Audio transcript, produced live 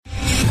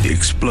The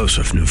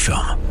explosive new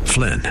film,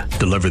 Flynn,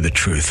 deliver the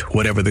truth,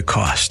 whatever the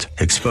cost.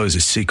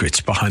 Exposes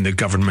secrets behind the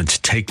government's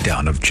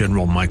takedown of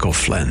General Michael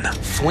Flynn.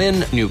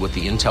 Flynn knew what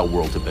the intel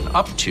world had been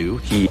up to.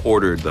 He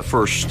ordered the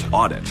first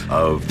audit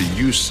of the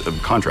use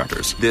of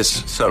contractors.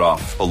 This set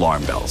off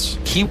alarm bells.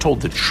 He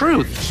told the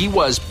truth. He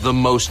was the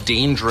most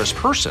dangerous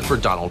person for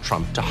Donald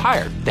Trump to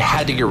hire. They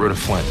had to get rid of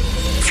Flynn.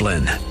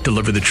 Flynn,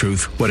 deliver the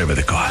truth, whatever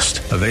the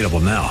cost. Available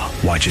now.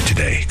 Watch it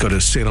today. Go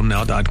to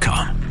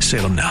salemnow.com.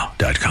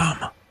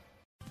 salemnow.com.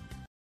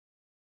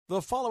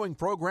 The following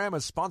program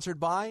is sponsored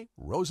by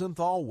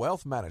Rosenthal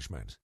Wealth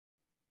Management.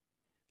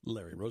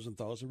 Larry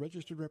Rosenthal is a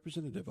registered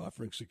representative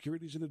offering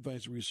securities and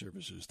advisory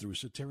services through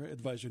Cetera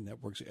Advisor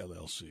Networks,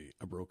 LLC,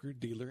 a broker,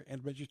 dealer,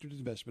 and registered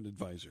investment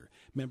advisor.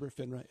 Member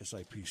FINRA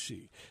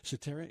SIPC.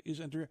 Cetera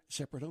is under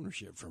separate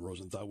ownership from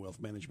Rosenthal Wealth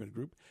Management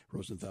Group.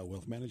 Rosenthal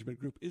Wealth Management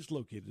Group is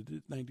located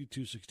at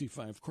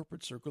 9265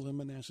 Corporate Circle in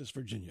Manassas,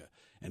 Virginia,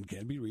 and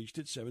can be reached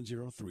at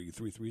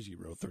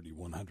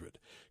 703-330-3100.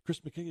 Chris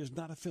McKay is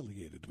not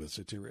affiliated with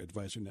Cetera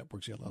Advisor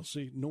Networks,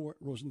 LLC, nor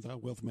Rosenthal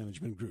Wealth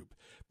Management Group.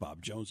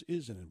 Bob Jones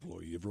is an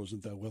employee of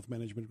Rosenthal Wealth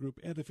Management Group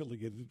and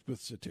affiliated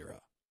with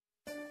Cetera.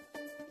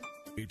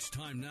 It's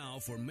time now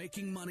for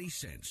Making Money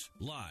Sense,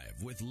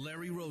 live with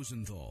Larry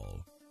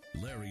Rosenthal.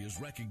 Larry is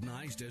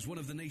recognized as one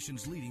of the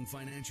nation's leading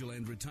financial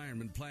and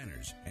retirement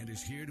planners and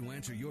is here to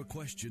answer your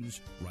questions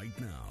right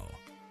now.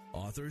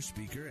 Author,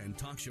 speaker, and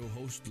talk show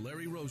host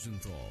Larry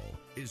Rosenthal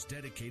is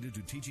dedicated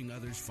to teaching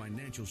others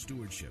financial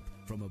stewardship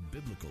from a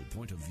biblical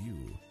point of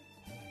view.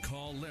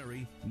 Call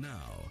Larry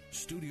now.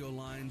 Studio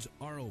lines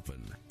are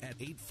open at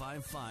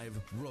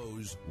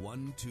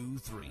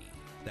 855-ROSE-123.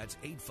 That's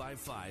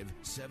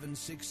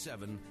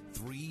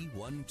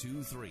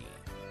 855-767-3123.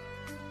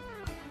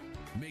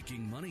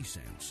 Making Money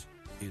Sense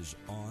is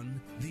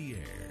on the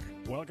air.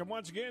 Welcome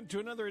once again to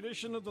another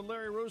edition of the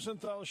Larry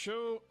Rosenthal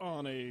Show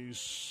on a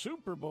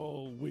Super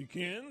Bowl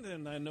weekend,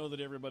 and I know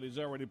that everybody's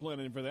already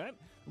planning for that.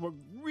 We're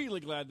really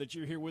glad that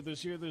you're here with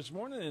us here this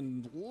morning,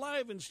 and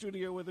live in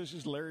studio with us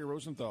is Larry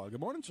Rosenthal. Good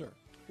morning, sir.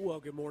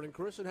 Well, good morning,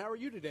 Chris, and how are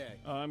you today?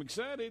 I'm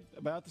excited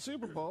about the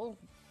Super Bowl.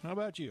 How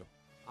about you?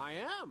 I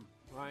am.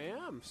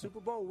 Super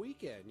Bowl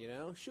weekend,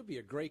 should be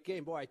a great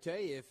game. Boy, I tell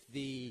you, if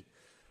the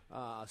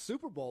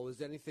Super Bowl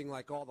is anything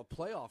like all the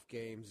playoff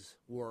games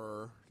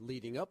were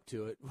leading up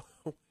to it,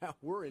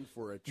 we're in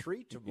for a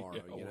treat tomorrow,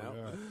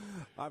 Yeah.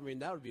 I mean,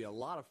 that would be a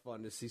lot of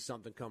fun to see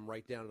something come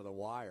right down to the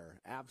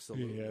wire.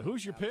 Absolutely. Yeah.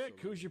 Who's your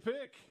pick? I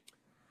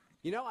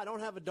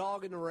don't have a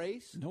dog in the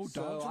race. No dogs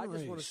in the race. I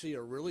just want to see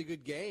a really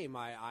good game.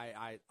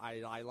 I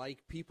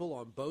like people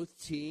on both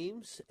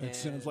teams. That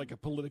sounds like a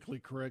politically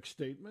correct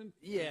statement.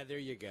 Yeah, there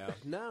you go.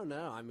 No.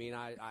 I mean,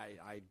 I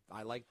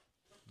like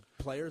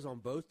players on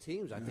both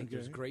teams. I think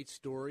there's great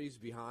stories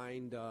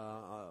behind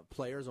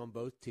players on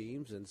both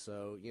teams, and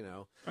so,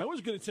 I was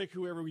going to take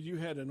whoever you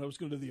had, and I was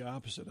going to do the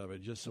opposite of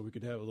it, just so we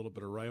could have a little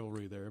bit of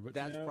rivalry there. But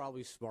that's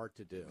probably smart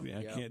to do. Yeah,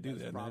 I can't do that.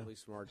 That's probably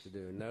smart to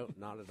do. No,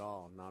 not at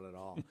all.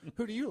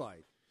 Who do you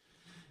like?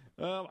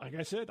 Like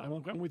I said,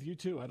 I'm with you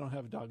too. I don't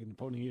have a dog in the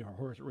pony or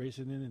horse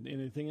racing in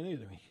anything in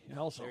either.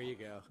 Also, there you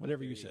go.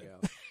 Whatever you said.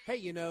 Hey,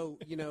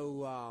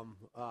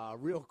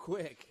 real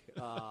quick,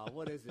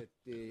 what is it?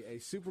 A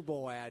Super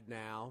Bowl ad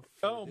now.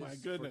 My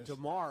goodness! For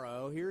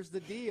tomorrow. Here's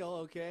the deal.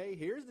 Okay,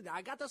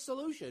 I got the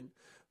solution.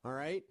 All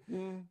right.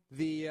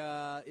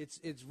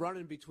 It's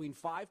running between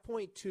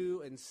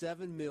 $5.2 and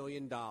 $7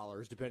 million,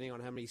 depending on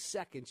how many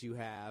seconds you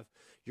have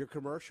your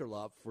commercial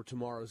up for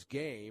tomorrow's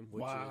game.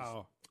 Which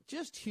is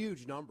just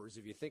huge numbers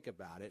if you think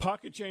about it.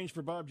 Pocket change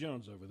for Bob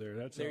Jones over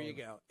there. There you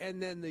go. And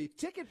then the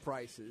ticket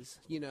prices,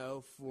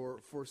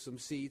 for some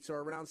seats are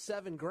around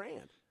 $7,000.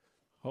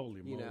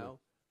 Holy moly!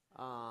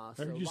 I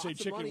heard you say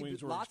chicken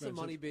wings were lots expensive.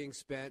 of money being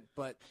spent,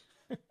 but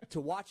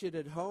to watch it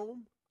at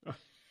home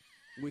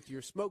with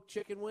your smoked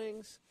chicken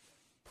wings,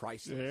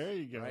 priceless. There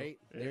you go. Right?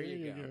 There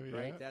you go.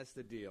 Right? Yeah. That's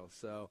the deal.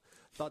 So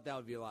thought that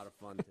would be a lot of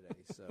fun today.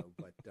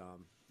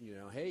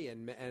 Hey,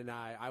 and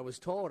I was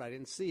told, I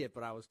didn't see it,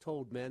 but I was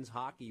told men's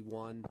hockey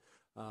won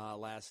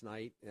last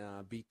night,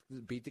 beat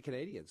the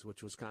Canadians,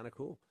 which was kind of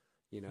cool,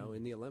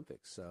 in the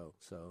Olympics. So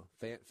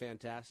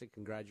fantastic.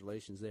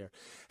 Congratulations there.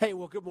 Hey,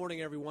 well, good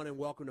morning, everyone, and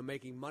welcome to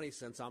Making Money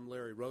Sense. I'm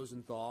Larry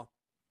Rosenthal.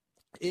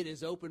 It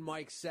is Open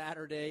Mic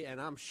Saturday,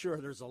 and I'm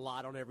sure there's a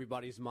lot on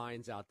everybody's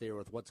minds out there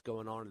with what's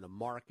going on in the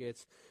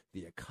markets,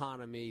 the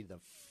economy, the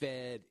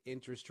Fed,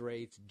 interest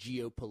rates,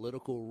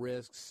 geopolitical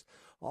risks,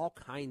 all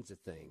kinds of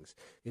things.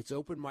 It's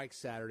Open Mic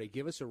Saturday.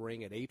 Give us a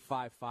ring at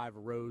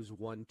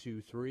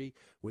 855-ROSE-123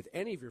 with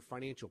any of your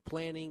financial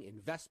planning,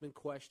 investment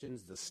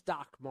questions, the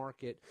stock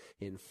market,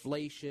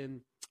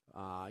 inflation,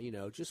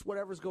 just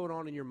whatever's going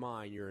on in your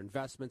mind, your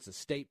investments,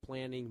 estate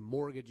planning,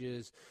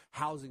 mortgages,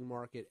 housing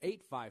market,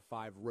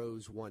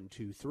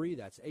 855-ROSE-123.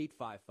 That's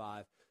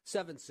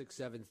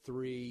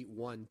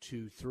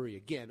 855-767-3123.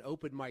 Again,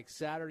 Open Mic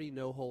Saturday,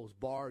 no holds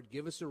barred.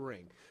 Give us a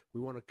ring.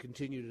 We want to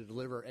continue to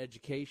deliver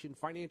education,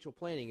 financial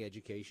planning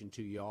education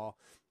to y'all.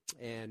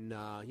 And,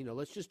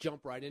 let's just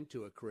jump right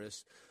into it,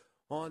 Chris.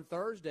 On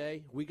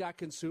Thursday, we got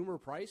consumer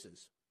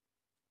prices.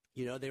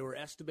 They were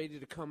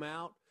estimated to come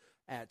out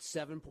at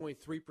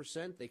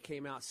 7.3%. They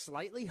came out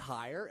slightly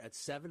higher at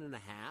 7.5%.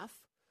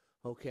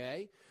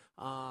 Okay,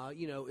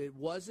 it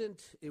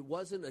wasn't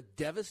a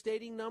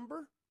devastating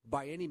number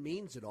by any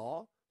means at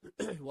all.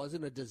 It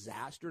wasn't a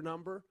disaster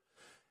number.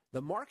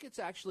 The markets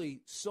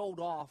actually sold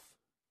off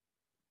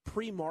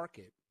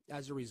pre-market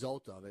as a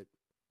result of it.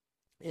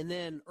 And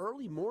then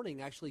early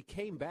morning actually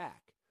came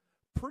back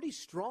pretty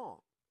strong.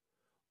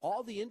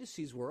 All the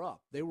indices were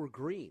up. They were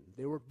green.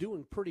 They were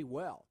doing pretty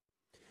well.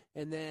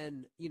 And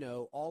then,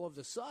 all of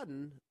a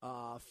sudden,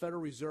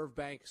 Federal Reserve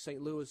Bank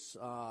St. Louis,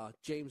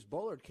 James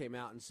Bullard came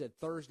out and said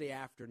Thursday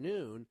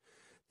afternoon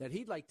that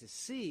he'd like to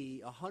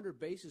see 100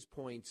 basis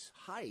points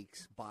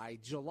hikes by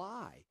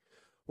July.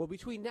 Well,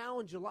 between now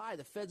and July,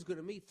 the Fed's going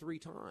to meet 3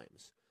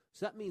 times.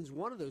 So that means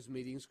one of those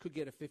meetings could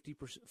get a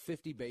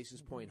 50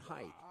 basis point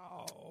hike.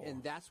 Wow.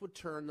 And that's what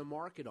turned the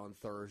market on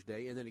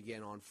Thursday and then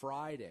again on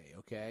Friday,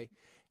 okay?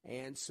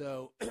 And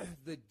so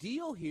the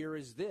deal here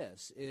is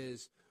this,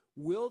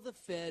 will the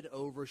Fed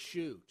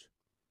overshoot?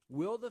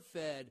 Will the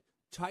Fed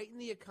tighten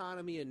the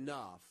economy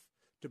enough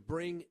to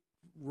bring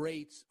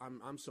rates,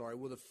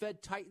 will the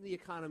Fed tighten the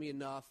economy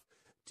enough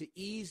to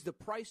ease the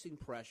pricing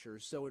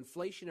pressures so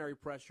inflationary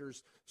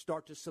pressures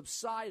start to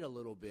subside a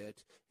little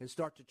bit and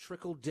start to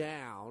trickle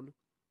down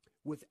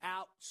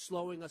without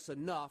slowing us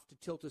enough to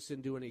tilt us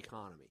into an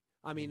economy?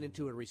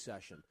 Into a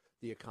recession,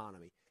 the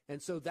economy.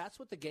 And so that's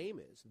what the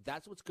game is.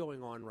 That's what's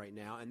going on right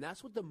now. And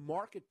that's what the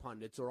market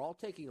pundits are all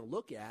taking a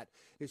look at,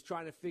 is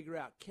trying to figure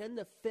out, can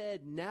the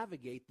Fed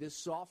navigate this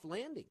soft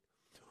landing?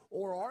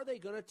 Or are they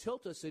going to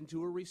tilt us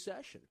into a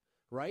recession,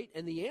 right?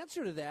 And the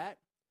answer to that,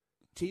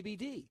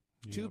 TBD,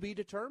 to be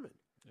determined.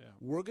 Yeah.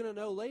 We're going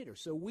to know later.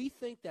 So we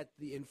think that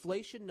the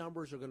inflation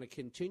numbers are going to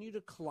continue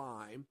to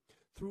climb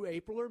through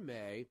April or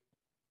May.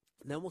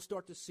 And then we'll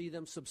start to see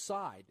them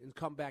subside and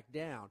come back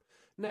down.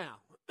 Now,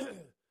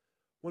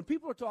 when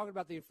people are talking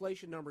about the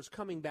inflation numbers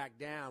coming back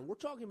down, we're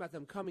talking about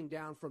them coming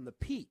down from the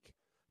peak,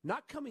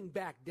 not coming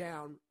back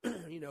down,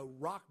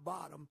 rock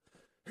bottom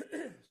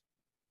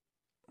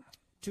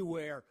to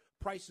where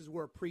prices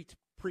were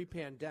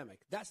pre-pandemic.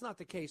 That's not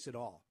the case at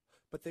all.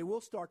 But they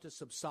will start to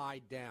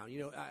subside down.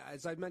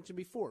 As I mentioned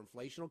before,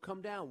 inflation will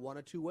come down one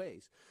of 2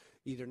 ways.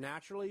 Either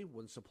naturally,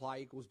 when supply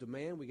equals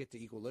demand, we get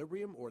to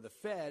equilibrium, or the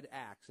Fed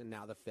acts, and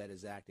now the Fed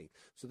is acting.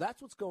 So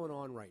that's what's going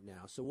on right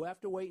now. So we'll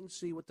have to wait and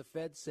see what the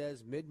Fed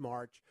says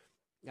mid-March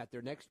at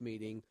their next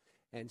meeting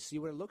and see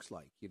what it looks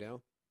like,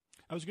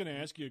 I was going to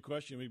ask you a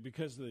question,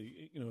 because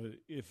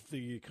if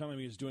the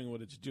economy is doing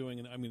what it's doing,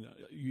 and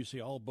you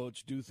say all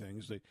boats do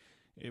things,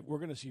 we're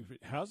going to see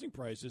housing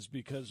prices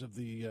because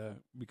the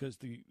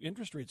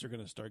interest rates are going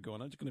to start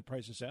going up. It's going to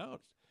price us out.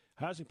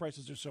 Housing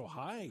prices are so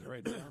high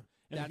right now.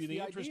 And if the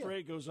interest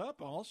rate goes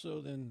up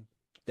also, then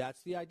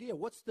that's the idea.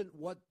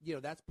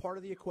 That's part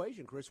of the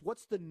equation, Chris.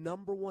 What's the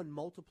number one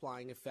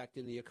multiplying effect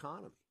in the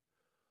economy?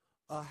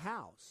 A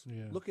house.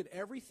 Yeah. Look at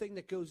everything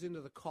that goes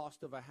into the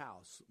cost of a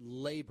house: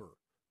 labor,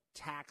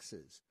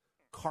 taxes,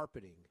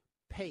 carpeting,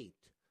 paint,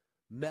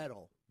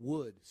 metal,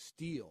 wood,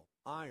 steel,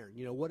 iron,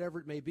 whatever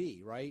it may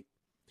be, right?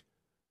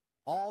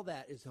 All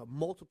that is a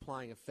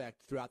multiplying effect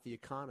throughout the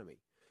economy.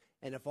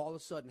 And if all of a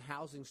sudden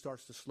housing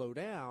starts to slow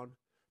down,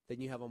 then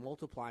you have a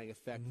multiplying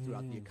effect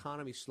throughout the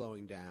economy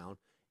slowing down,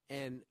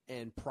 and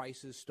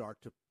prices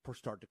start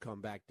to come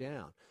back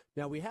down.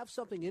 Now, we have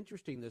something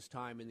interesting this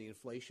time in the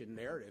inflation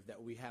narrative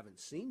that we haven't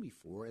seen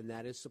before, and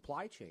that is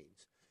supply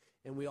chains.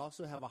 And we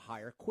also have a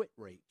higher quit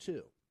rate,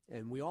 too.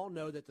 And we all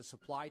know that the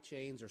supply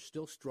chains are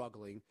still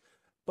struggling.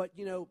 But,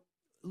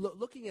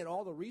 looking at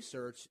all the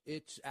research,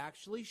 it's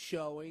actually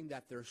showing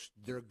that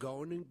they're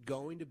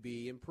going to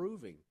be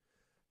improving.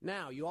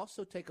 Now, you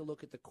also take a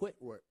look at the quit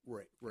rate.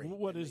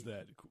 What is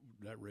that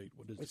rate?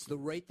 What is it? It's the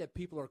rate that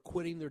people are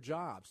quitting their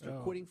jobs. They're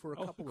quitting for a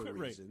couple of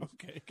reasons.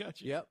 Okay,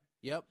 gotcha.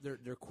 Yep.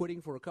 They're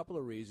quitting for a couple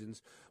of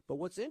reasons. But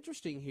what's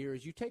interesting here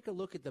is you take a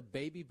look at the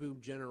baby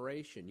boom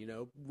generation,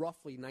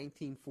 roughly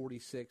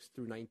 1946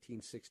 through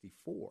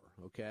 1964,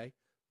 okay?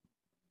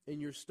 And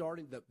you're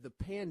starting the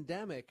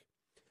pandemic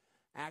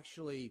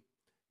actually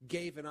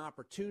gave an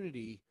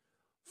opportunity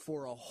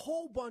for a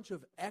whole bunch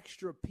of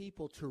extra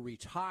people to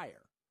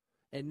retire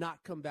and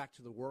not come back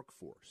to the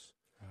workforce.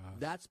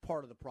 That's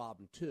part of the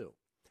problem, too.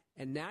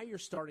 And now you're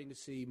starting to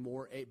see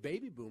more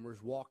baby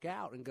boomers walk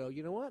out and go,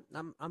 you know what,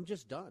 I'm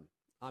just done.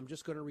 I'm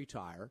just going to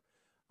retire.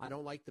 I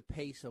don't like the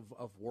pace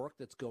of work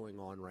that's going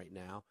on right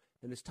now,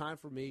 and it's time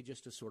for me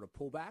just to sort of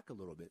pull back a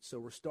little bit. So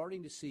we're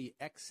starting to see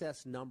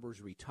excess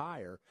numbers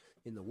retire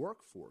in the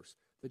workforce.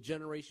 The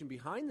generation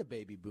behind the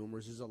baby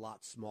boomers is a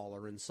lot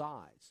smaller in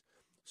size,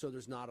 so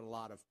there's not a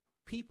lot of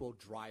people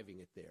driving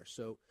it there.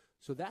 So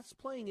that's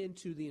playing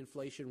into the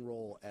inflation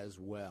role as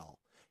well.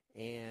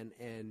 And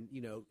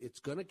it's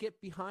going to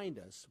get behind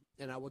us.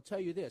 And I will tell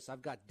you this,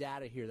 I've got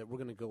data here that we're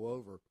going to go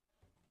over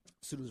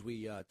as soon as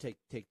we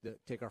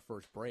take our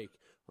first break,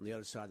 on the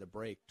other side of the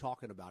break,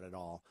 talking about it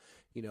all.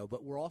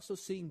 But we're also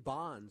seeing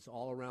bonds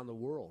all around the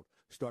world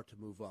start to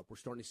move up. We're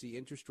starting to see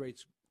interest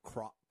rates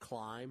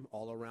climb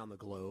all around the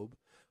globe,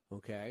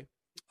 okay?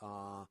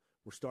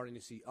 We're starting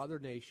to see other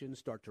nations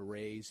start to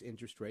raise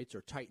interest rates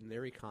or tighten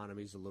their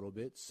economies a little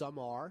bit. Some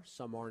aren't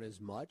as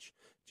much.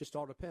 Just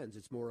all depends.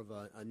 It's more of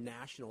a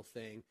national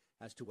thing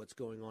as to what's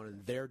going on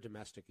in their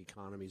domestic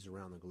economies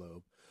around the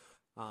globe.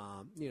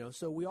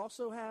 So we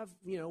also have,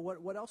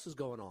 what else is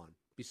going on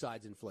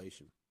besides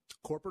inflation?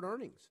 Corporate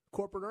earnings.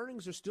 Corporate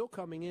earnings are still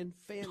coming in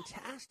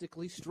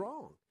fantastically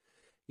strong.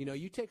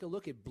 You take a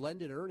look at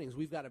blended earnings.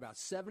 We've got about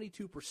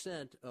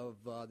 72% of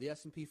the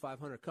S&P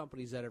 500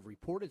 companies that have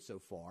reported so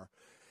far,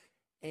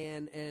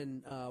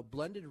 and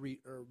blended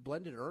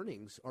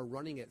earnings are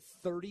running at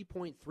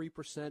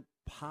 30.3%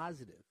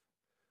 positive,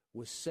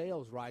 with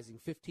sales rising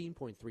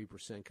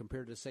 15.3%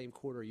 compared to the same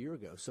quarter a year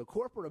ago. So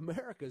corporate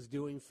America is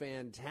doing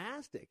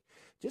fantastic.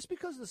 Just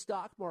because the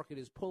stock market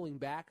is pulling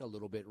back a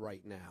little bit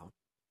right now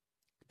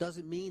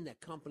doesn't mean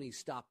that companies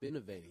stop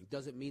innovating,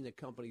 doesn't mean that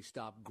companies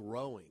stop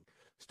growing,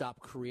 stop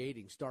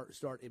creating, stop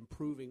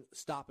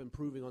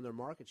improving on their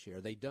market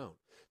share. They don't.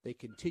 They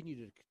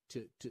continue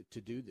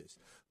to do this.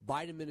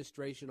 Biden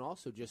administration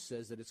also just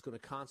says that it's going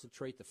to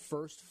concentrate the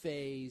first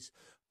phase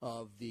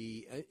of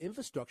the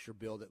infrastructure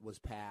bill that was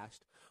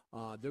passed.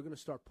 They're going to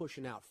start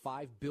pushing out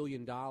 $5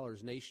 billion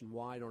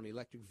nationwide on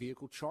electric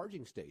vehicle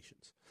charging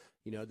stations.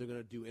 They're going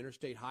to do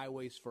interstate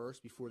highways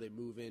first before they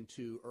move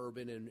into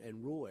urban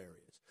and rural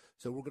areas.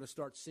 So we're going to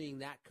start seeing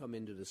that come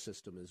into the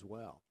system as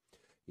well.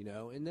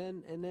 And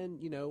then,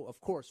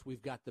 of course,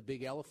 we've got the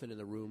big elephant in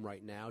the room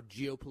right now,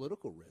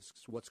 geopolitical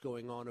risks. What's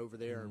going on over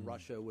there in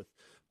Russia with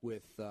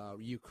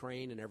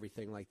Ukraine and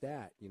everything like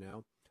that,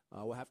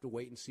 We'll have to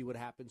wait and see what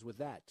happens with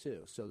that,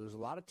 too. So there's a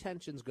lot of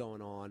tensions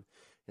going on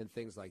and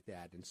things like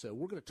that. And so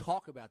we're going to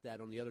talk about that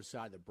on the other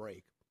side of the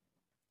break.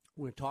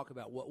 We're going to talk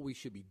about what we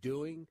should be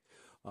doing,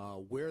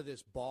 where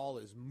this ball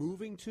is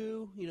moving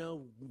to.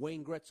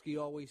 Wayne Gretzky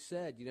always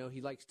said,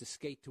 he likes to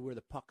skate to where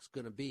the puck's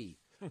going to be.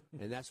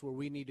 And that's where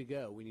we need to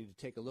go. We need to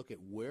take a look at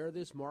where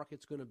this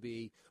market's going to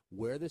be,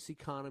 where this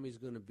economy is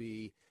going to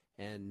be,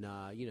 and,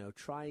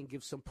 try and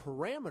give some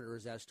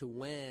parameters as to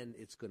when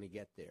it's going to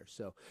get there.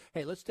 So,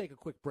 hey, let's take a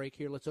quick break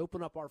here. Let's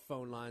open up our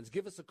phone lines.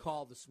 Give us a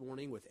call this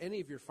morning with any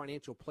of your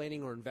financial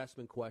planning or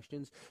investment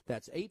questions.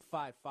 That's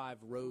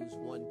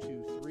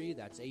 855-ROSE-123.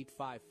 That's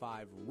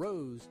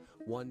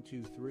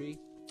 855-ROSE-123.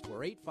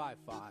 Or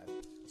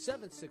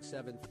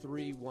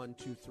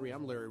 855-767-3123.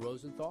 I'm Larry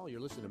Rosenthal.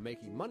 You're listening to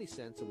Making Money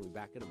Sense, and we'll be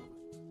back in a moment.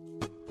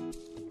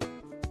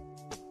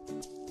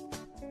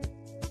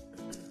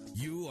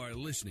 You are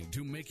listening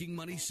to Making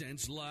Money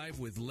Sense live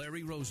with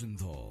Larry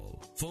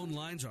Rosenthal. Phone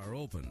lines are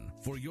open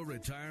for your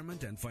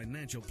retirement and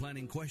financial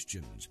planning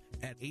questions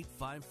at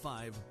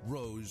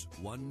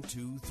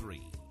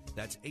 855-ROSE-123.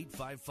 That's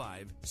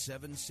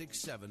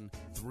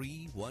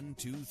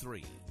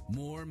 855-767-3123.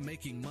 More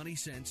Making Money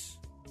Sense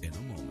in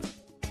a moment.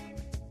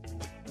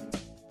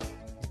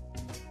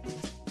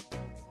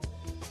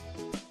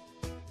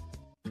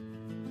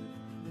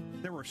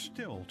 There are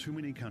still too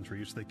many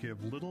countries that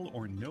give little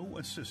or no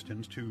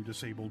assistance to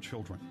disabled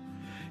children.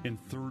 In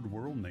third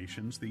world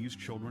nations, these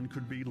children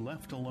could be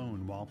left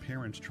alone while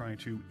parents try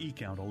to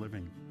eke out a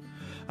living.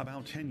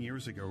 About 10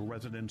 years ago,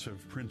 residents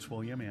of Prince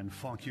William and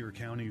Fauquier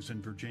counties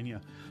in Virginia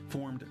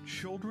formed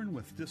Children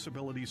with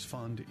Disabilities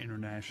Fund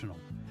International.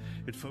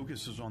 It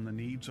focuses on the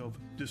needs of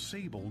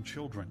disabled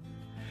children.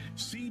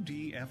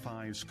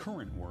 CDFI's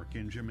current work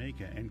in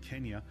Jamaica and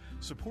Kenya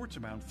supports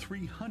about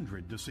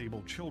 300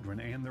 disabled children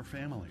and their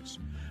families.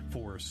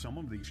 For some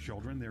of these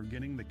children, they're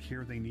getting the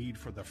care they need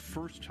for the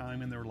first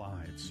time in their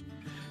lives.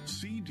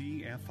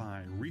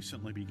 CDFI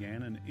recently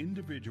began an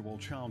individual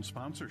child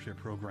sponsorship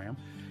program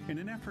in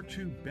an effort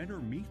to better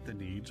meet the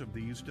needs of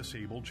these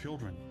disabled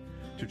children.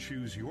 To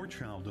choose your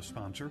child to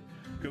sponsor,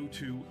 go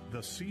to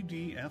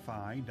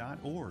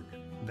thecdfi.org.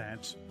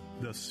 That's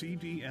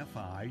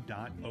thecdfi.org.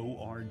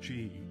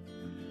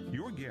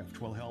 Your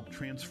gift will help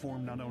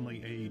transform not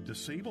only a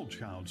disabled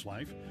child's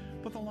life,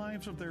 but the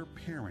lives of their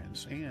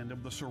parents and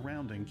of the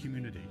surrounding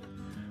community.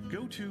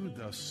 Go to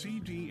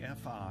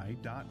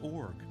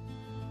thecdfi.org.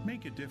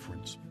 Make a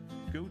difference.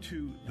 Go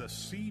to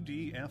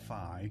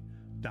thecdfi.org.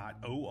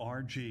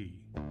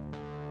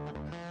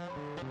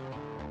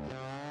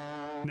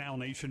 Now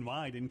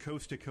nationwide and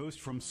coast to coast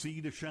from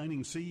sea to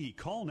shining sea.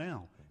 Call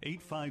now.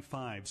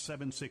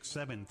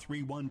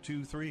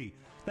 855-767-3123.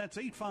 That's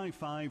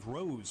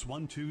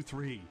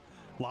 855-ROSE-123.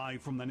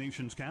 Live from the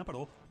nation's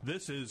capital,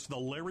 this is The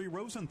Larry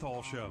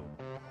Rosenthal Show.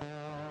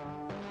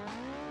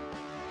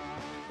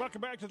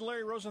 Welcome back to the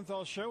Larry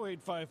Rosenthal Show,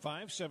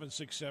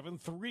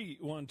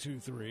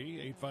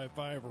 855-767-3123,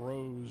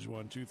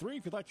 855-ROSE-123.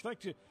 If you'd like to talk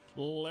to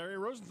Larry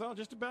Rosenthal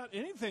just about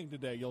anything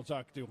today, you'll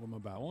talk to him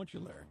about, won't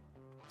you, Larry?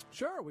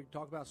 Sure, we can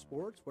talk about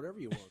sports, whatever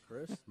you want,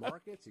 Chris.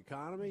 Markets,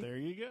 economy. There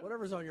you go.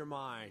 Whatever's on your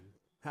mind.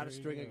 How to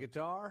string a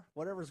guitar,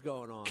 whatever's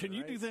going on. Can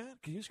you do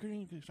that? Can you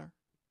string a guitar?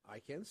 I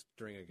can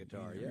string a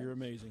guitar, yeah. You're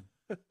amazing.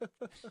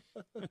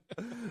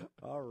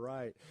 All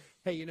right.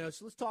 Hey,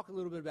 so let's talk a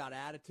little bit about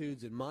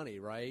attitudes and money,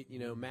 right?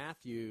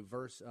 Matthew,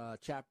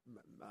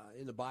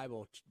 in the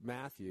Bible,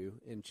 Matthew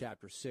in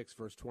chapter 6,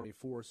 verse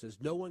 24 says,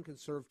 "No one can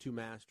serve two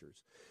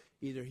masters.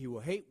 Either he will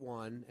hate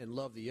one and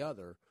love the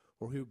other,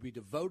 or he will be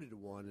devoted to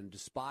one and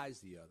despise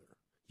the other.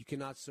 You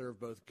cannot serve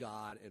both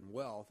God and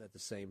wealth at the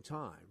same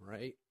time,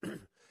 right?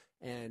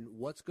 And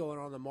what's going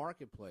on in the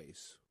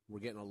marketplace? We're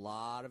getting a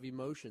lot of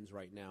emotions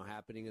right now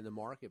happening in the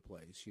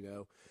marketplace. You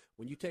know,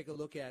 when you take a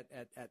look at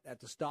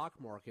the stock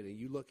market and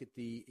you look at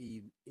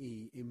the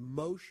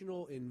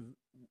emotional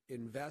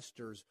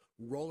investors'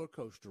 roller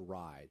coaster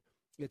ride,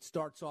 it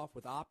starts off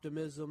with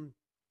optimism,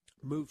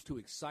 moves to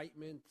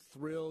excitement,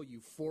 thrill,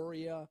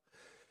 euphoria.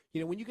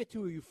 You know, when you get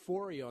to a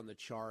euphoria on the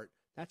chart,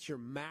 that's your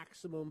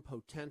maximum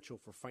potential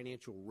for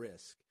financial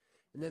risk.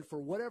 And then for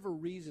whatever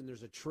reason,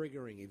 there's a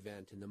triggering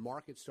event and the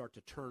markets start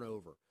to turn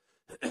over.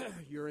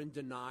 You're in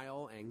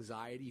denial,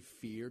 anxiety,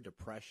 fear,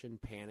 depression,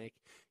 panic.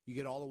 You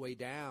get all the way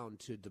down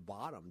to the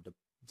bottom,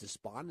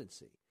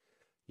 despondency.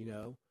 You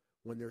know,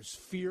 when there's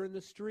fear in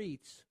the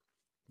streets,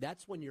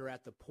 that's when you're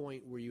at the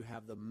point where you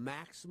have the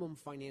maximum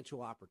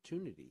financial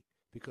opportunity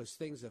because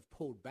things have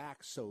pulled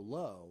back so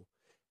low.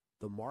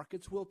 The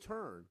markets will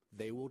turn,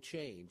 they will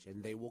change,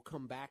 and they will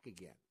come back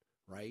again,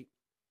 right?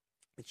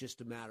 It's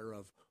just a matter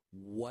of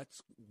what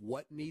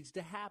needs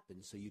to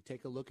happen. So you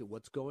take a look at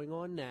what's going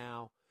on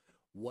now.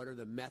 What are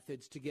the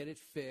methods to get it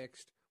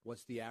fixed?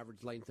 What's the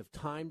average length of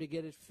time to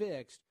get it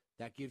fixed?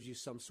 That gives you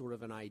some sort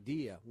of an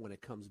idea when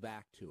it comes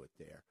back to it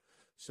there.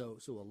 So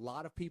a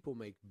lot of people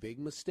make big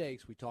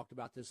mistakes. We talked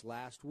about this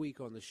last week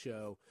on the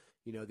show.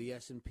 You know, the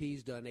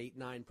S&P's done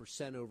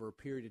 8-9% over a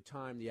period of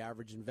time. The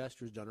average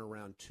investor's done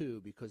around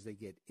 2% because they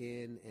get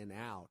in and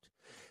out.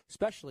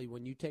 Especially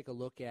when you take a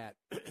look at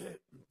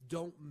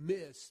don't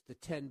miss the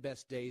 10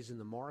 best days in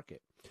the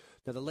market.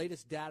 Now, the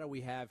latest data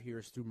we have here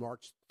is through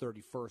March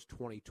 31st,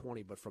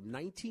 2020. But from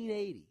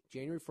 1980,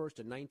 January 1st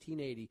of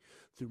 1980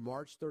 through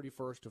March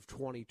 31st of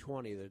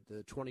 2020,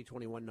 the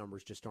 2021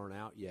 numbers just aren't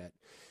out yet.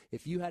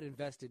 If you had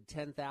invested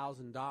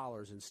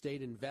 $10,000 and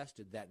stayed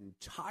invested that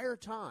entire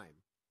time,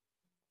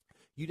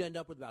 you'd end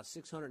up with about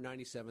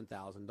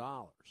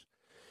 $697,000.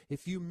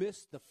 If you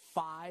missed the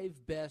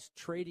 5 best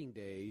trading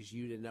days,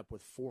 you'd end up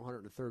with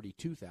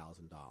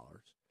 $432,000.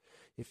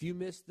 If you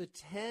missed the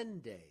 10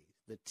 days,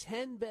 the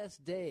 10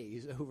 best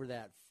days over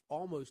that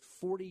almost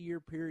 40-year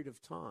period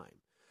of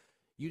time,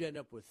 you'd end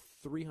up with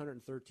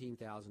 $313,000,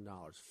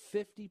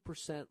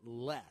 50%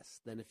 less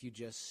than if you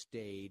just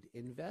stayed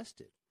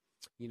invested.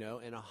 You know,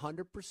 and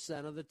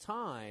 100% of the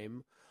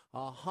time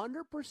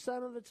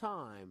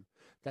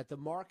that the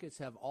markets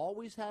have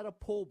always had a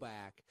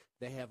pullback,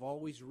 they have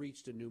always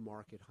reached a new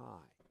market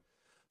high.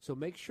 So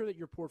make sure that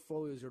your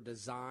portfolios are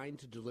designed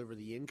to deliver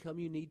the income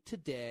you need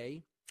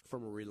today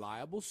from a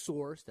reliable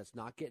source that's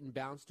not getting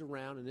bounced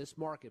around in this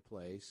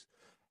marketplace,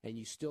 and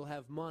you still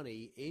have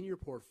money in your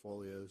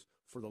portfolios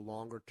for the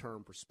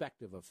longer-term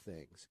perspective of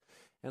things.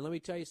 And let me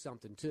tell you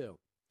something, too.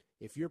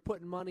 If you're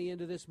putting money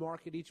into this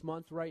market each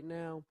month right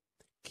now,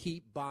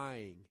 keep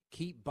buying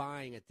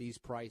at these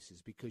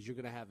prices because you're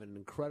going to have an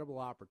incredible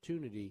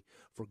opportunity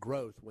for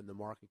growth when the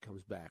market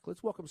comes back.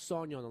 Let's welcome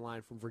Sonia on the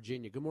line from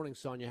Virginia. Good morning,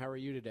 Sonia. How are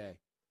you today?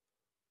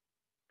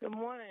 Good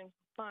morning.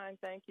 Fine,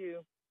 thank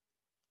you.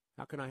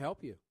 How can I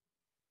help you?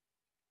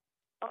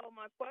 Oh,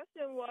 my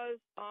question was,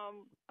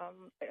 I'm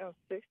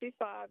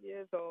 65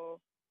 years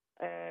old,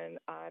 and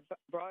I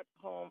brought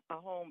home a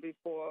home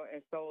before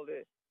and sold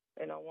it,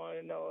 and I want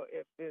to know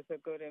if it's a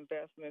good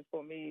investment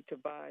for me to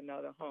buy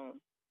another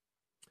home.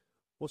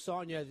 Well,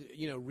 Sonia,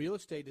 you know, real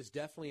estate is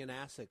definitely an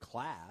asset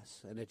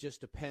class, and it just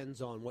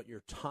depends on what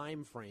your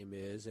time frame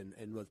is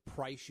and what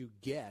price you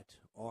get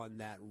on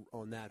that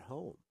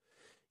home.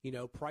 You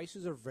know,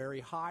 prices are very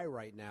high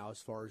right now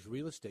as far as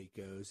real estate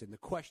goes, and the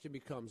question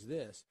becomes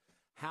this: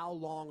 how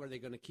long are they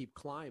going to keep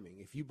climbing?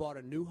 If you bought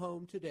a new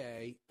home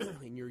today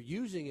and you're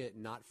using it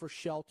not for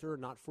shelter,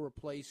 not for a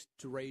place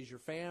to raise your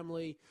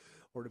family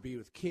or to be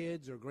with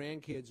kids or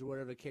grandkids or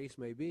whatever the case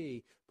may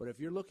be, but if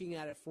you're looking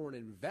at it for an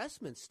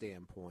investment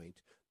standpoint,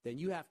 then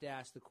you have to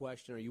ask the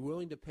question, are you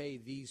willing to pay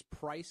these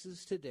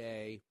prices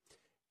today,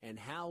 and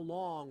how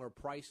long are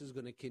prices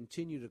going to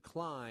continue to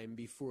climb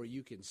before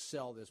you can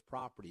sell this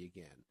property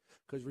again?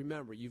 Because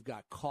remember, you've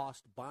got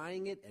cost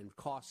buying it and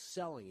cost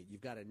selling it.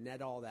 You've got to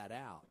net all that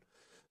out.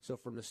 So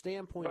from the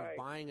standpoint of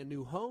buying a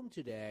new home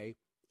today,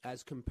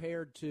 as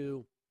compared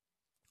to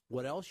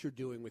what else you're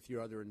doing with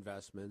your other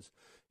investments,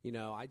 you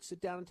know, I'd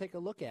sit down and take a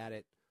look at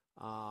it,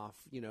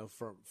 you know,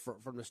 from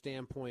the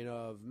standpoint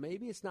of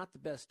maybe it's not the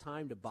best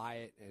time to buy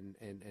it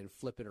and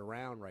flip it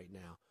around right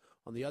now.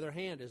 On the other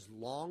hand, as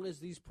long as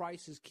these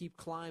prices keep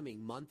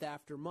climbing month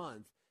after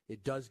month,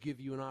 it does give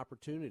you an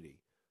opportunity.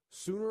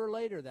 Sooner or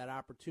later, that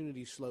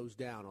opportunity slows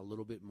down a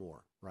little bit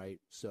more, right?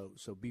 So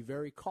be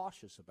very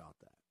cautious about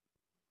that.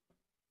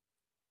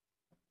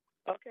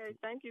 Okay,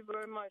 thank you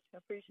very much. I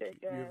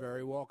appreciate that. You're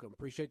very welcome.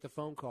 Appreciate the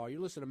phone call.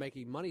 You're listening to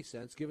Making Money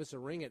Sense. Give us a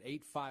ring at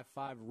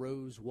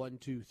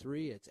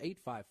 855-ROSE-123. It's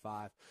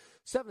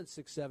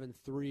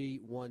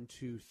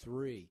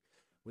 855-767-3123.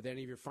 with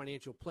any of your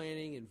financial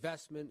planning,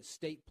 investment,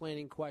 estate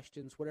planning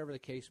questions, whatever the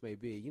case may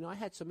be. You know, I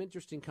had some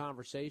interesting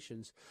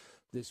conversations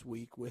this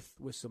week with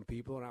some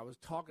people, and I was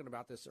talking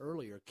about this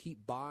earlier,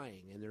 keep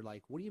buying. And they're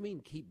like, what do you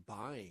mean keep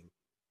buying?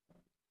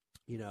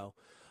 You know,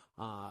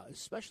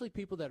 especially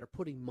people that are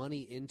putting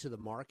money into the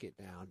market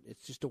now.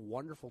 It's just a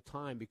wonderful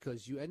time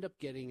because you end up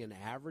getting an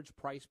average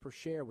price per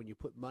share when you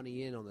put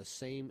money in on the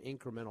same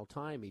incremental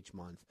time each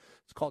month.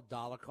 It's called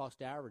dollar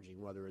cost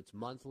averaging, whether it's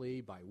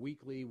monthly,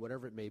 biweekly,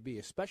 whatever it may be,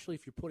 especially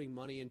if you're putting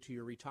money into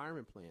your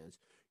retirement plans,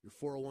 your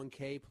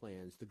 401k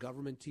plans, the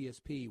government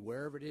TSP,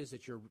 wherever it is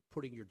that you're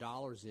putting your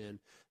dollars in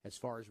as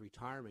far as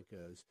retirement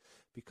goes.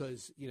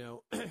 Because, you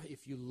know,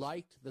 if you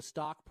liked the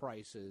stock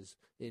prices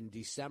in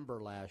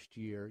December last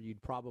year,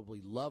 you'd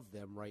probably love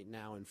them right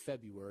now in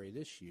February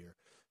this year,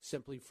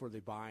 simply for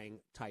the buying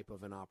type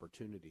of an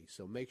opportunity.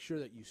 So make sure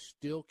that you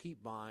still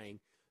keep buying,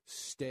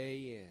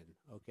 stay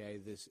in, okay?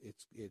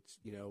 It's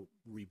you know,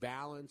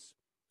 rebalance,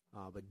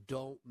 but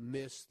don't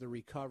miss the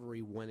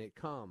recovery when it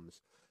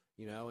comes.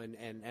 You know,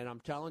 and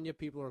I'm telling you,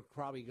 people are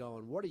probably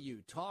going, what are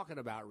you talking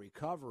about,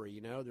 recovery? You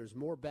know, there's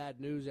more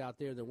bad news out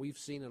there than we've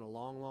seen in a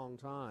long, long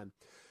time.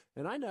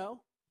 And I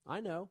know.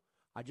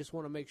 I just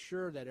want to make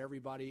sure that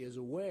everybody is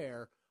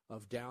aware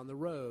of down the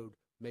road,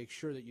 make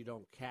sure that you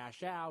don't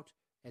cash out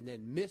and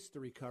then miss the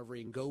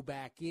recovery and go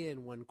back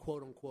in when,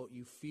 quote, unquote,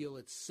 you feel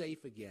it's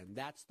safe again.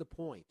 That's the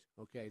point,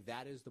 okay?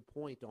 That is the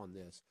point on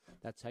this.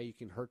 That's how you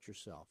can hurt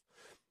yourself.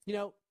 You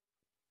know,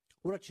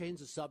 I want to change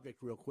the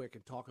subject real quick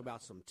and talk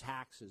about some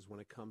taxes when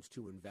it comes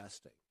to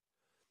investing.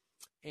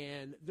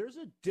 And there's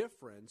a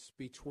difference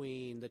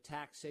between the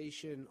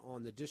taxation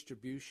on the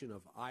distribution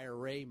of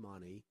IRA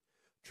money,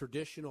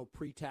 traditional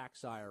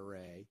pre-tax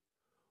IRA,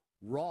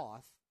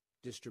 Roth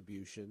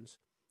distributions,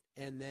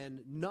 and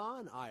then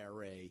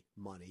non-IRA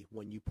money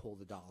when you pull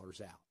the dollars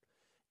out.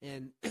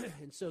 And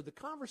so the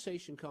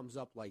conversation comes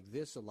up like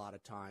this a lot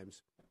of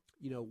times.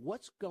 You know,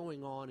 what's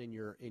going on in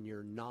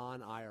your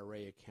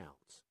non-IRA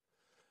accounts?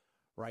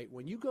 Right?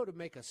 When you go to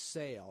make a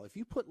sale, if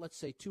you put, let's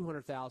say,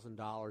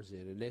 $200,000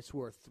 in and it's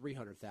worth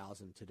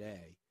 $300,000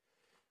 today,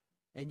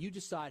 and you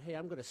decide, hey,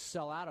 I'm going to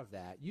sell out of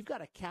that, you've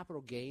got a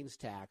capital gains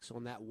tax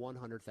on that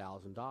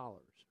 $100,000,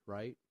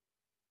 right?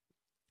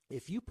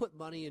 If you put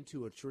money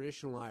into a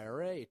traditional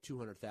IRA at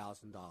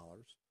 $200,000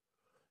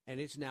 and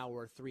it's now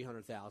worth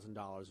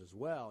 $300,000 as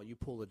well, you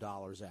pull the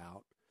dollars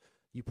out,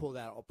 you pull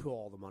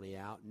all the money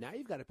out. Now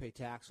you've got to pay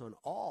tax on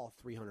all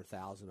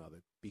 $300,000 of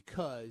it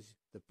because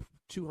the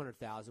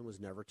 $200,000 was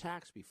never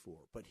taxed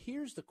before. But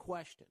here's the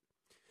question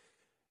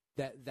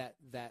that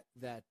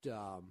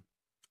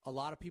a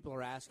lot of people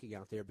are asking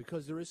out there,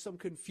 because there is some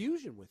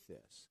confusion with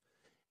this.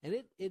 And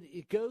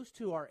it goes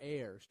to our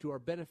heirs, to our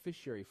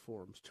beneficiary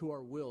forms, to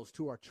our wills,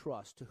 to our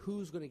trust, to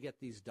who's going to get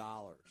these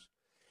dollars.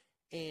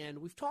 And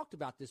we've talked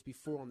about this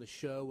before on the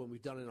show when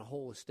we've done in a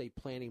whole estate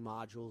planning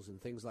modules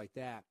and things like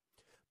that.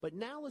 But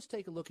now let's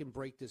take a look and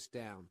break this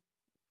down.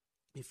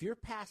 If you're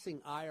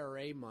passing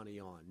IRA money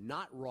on,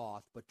 not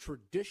Roth, but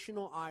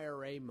traditional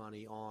IRA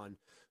money on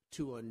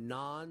to a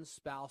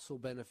non-spousal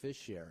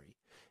beneficiary,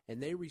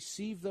 and they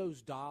receive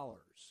those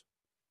dollars,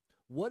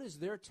 what is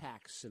their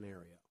tax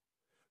scenario?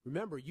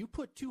 Remember, you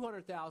put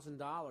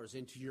 $200,000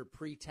 into your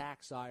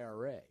pre-tax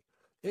IRA.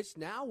 It's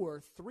now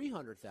worth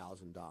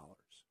 $300,000,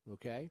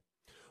 okay?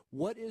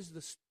 What is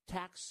the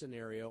tax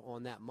scenario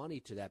on that money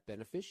to that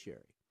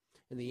beneficiary?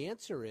 And the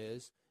answer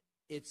is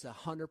it's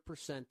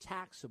 100%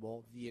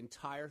 taxable, the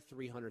entire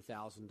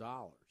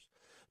 $300,000.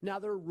 Now,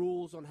 there are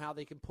rules on how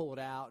they can pull it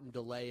out and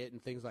delay it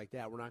and things like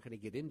that. We're not going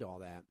to get into all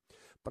that.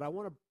 But I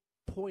want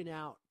to point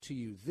out to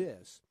you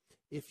this.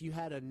 If you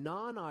had a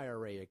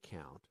non-IRA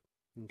account,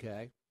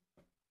 okay,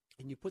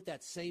 and you put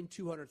that same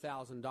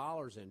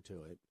 $200,000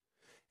 into it,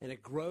 and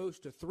it grows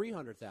to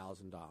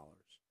 $300,000,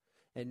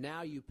 and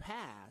now you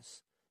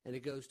pass, and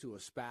it goes to a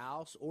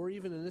spouse, or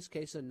even in this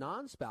case, a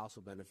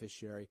non-spousal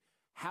beneficiary,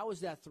 how is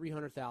that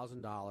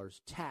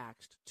 $300,000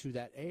 taxed to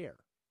that heir?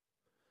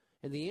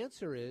 And the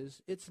answer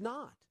is it's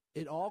not.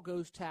 It all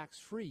goes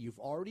tax-free. You've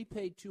already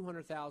paid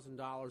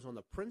 $200,000 on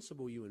the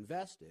principal you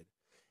invested,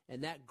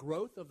 and that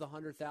growth of the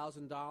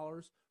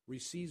 $100,000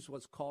 receives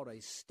what's called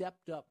a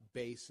stepped-up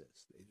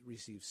basis. It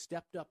receives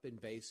stepped up in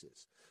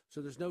basis.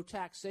 So there's no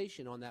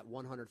taxation on that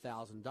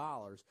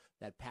 $100,000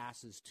 that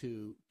passes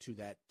to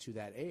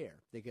that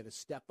heir. They get a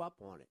step up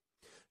on it.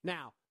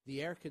 Now,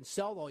 the heir can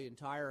sell the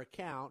entire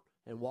account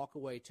and walk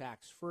away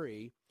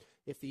tax-free.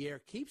 If the heir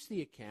keeps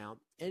the account,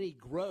 any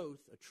growth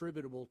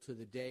attributable to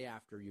the day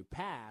after you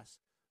pass,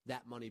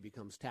 that money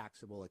becomes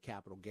taxable at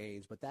capital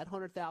gains. But that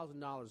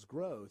 $100,000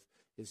 growth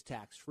is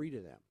tax-free to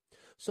them.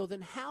 So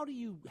then how do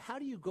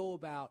you go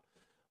about,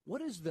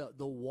 what is the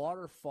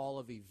waterfall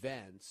of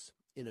events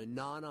in a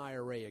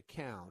non-IRA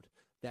account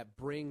that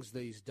brings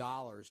these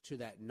dollars to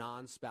that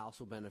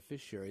non-spousal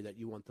beneficiary that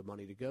you want the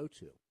money to go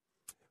to?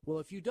 Well,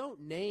 if you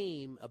don't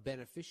name a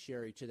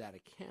beneficiary to that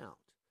account,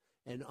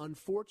 and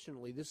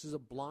unfortunately, this is a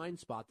blind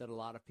spot that a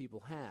lot of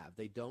people have.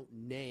 They don't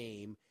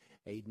name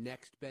a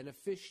next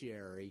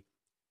beneficiary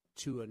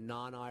to a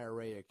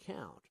non-IRA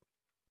account.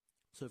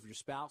 So if your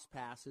spouse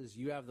passes,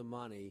 you have the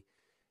money,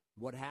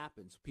 what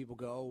happens? People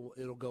go,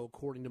 it'll go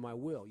according to my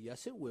will.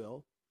 Yes, it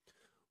will.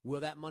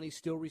 Will that money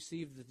still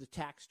receive the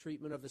tax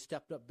treatment of the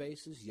stepped-up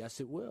basis? Yes,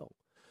 it will.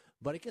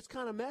 But it gets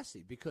kind of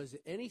messy because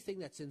anything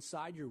that's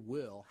inside your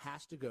will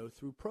has to go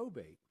through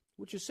probate,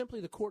 which is simply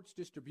the court's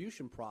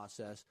distribution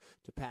process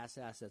to pass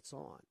assets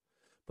on.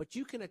 But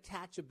you can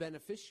attach a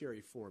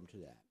beneficiary form to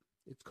that.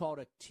 It's called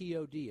a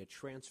TOD, a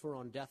transfer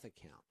on death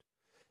account.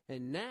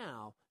 And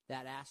now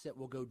that asset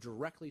will go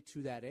directly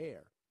to that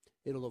heir.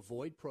 It'll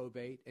avoid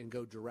probate and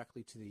go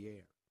directly to the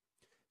heir.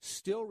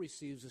 Still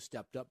receives a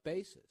stepped-up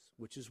basis,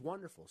 which is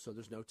wonderful, so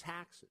there's no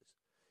taxes.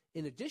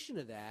 In addition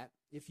to that,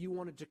 if you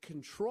wanted to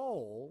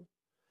control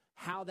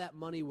how that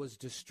money was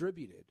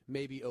distributed,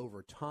 maybe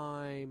over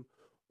time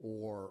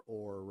or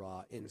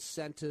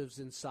incentives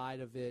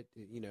inside of it,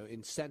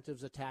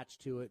 incentives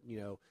attached to it,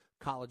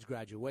 college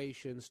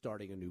graduation,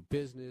 starting a new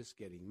business,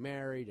 getting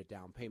married, a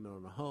down payment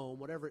on a home,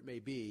 whatever it may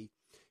be,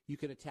 you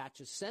can attach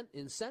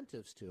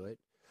incentives to it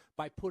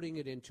by putting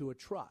it into a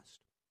trust.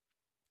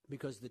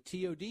 Because the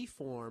TOD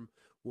form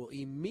will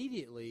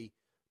immediately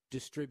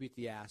distribute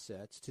the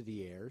assets to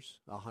the heirs,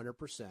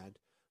 100%.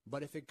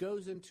 But if it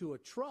goes into a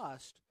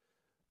trust,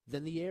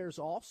 then the heirs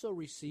also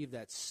receive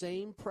that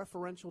same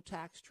preferential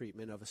tax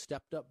treatment of a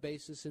stepped-up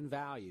basis in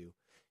value.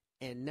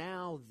 And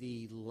now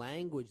the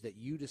language that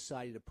you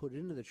decided to put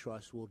into the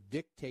trust will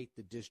dictate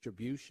the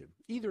distribution,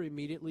 either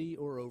immediately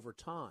or over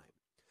time.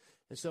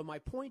 And so my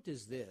point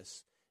is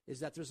this, is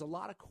that there's a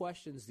lot of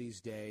questions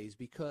these days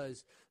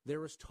because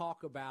there is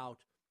talk about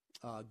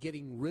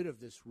getting rid of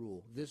this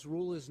rule. This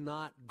rule is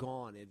not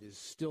gone. It is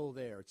still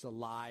there. It's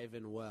alive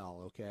and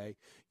well, okay?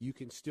 You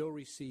can still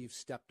receive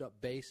stepped-up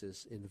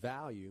basis in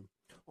value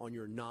on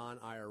your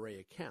non-IRA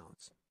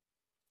accounts.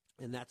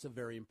 And that's a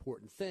very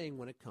important thing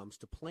when it comes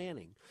to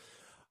planning.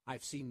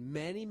 I've seen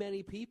many,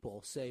 many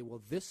people say,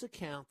 well, this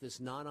account, this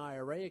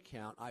non-IRA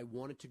account, I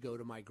want it to go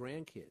to my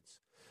grandkids.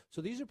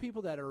 So these are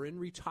people that are in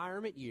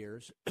retirement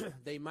years.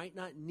 They might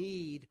not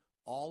need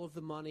all of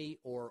the money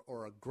or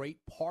a great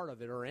part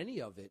of it or any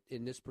of it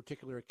in this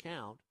particular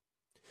account.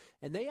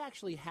 And they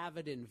actually have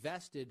it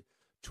invested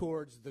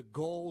towards the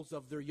goals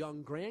of their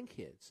young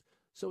grandkids.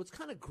 So it's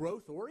kind of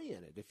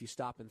growth-oriented if you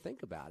stop and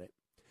think about it.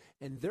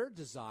 And their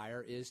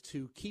desire is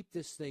to keep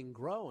this thing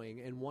growing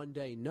and one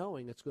day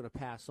knowing it's going to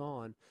pass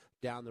on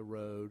down the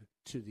road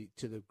to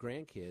the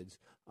grandkids,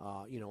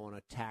 on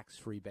a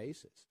tax-free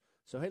basis.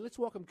 So, hey, let's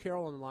welcome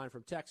Carol on the line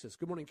from Texas.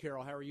 Good morning,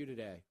 Carol. How are you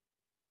today?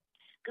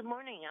 Good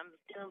morning. I'm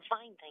doing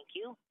fine, thank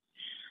you.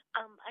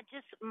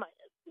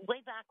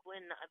 Way back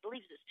when, I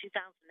believe it was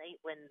 2008,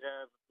 when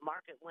the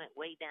market went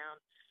way down,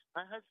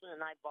 my husband and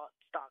I bought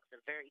stocks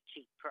at a very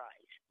cheap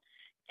price.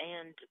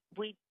 And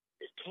we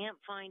can't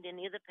find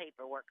any of the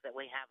paperwork that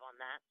we have on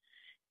that.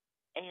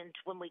 And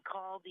when we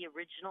called the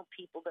original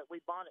people that we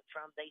bought it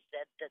from, they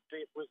said that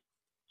it was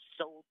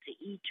sold to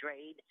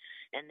E-Trade,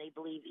 and they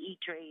believe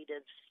E-Trade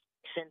has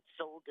since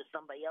sold to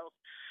somebody else.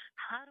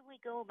 How do we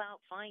go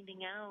about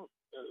finding out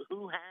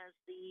who has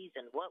these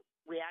and what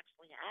we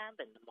actually have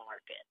in the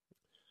market?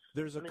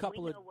 There's a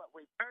couple we know what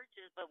we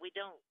purchased, but we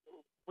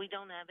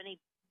don't have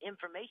any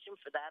information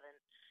for that. And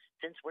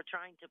since we're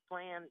trying to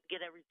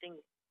get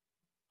everything,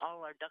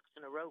 all our ducks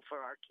in a row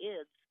for our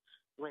kids,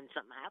 when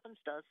something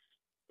happens to us,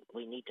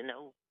 we need to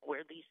know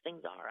where these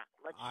things are.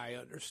 I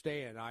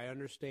understand.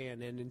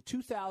 And in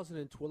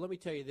 2012, let me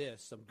tell you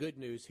this, some good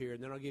news here,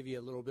 and then I'll give you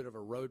a little bit of a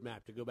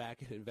roadmap to go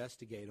back and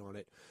investigate on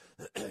it.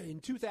 In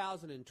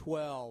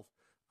 2012,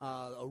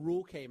 a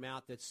rule came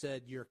out that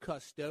said your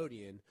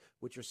custodian,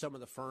 which are some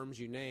of the firms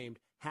you named,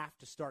 have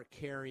to start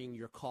carrying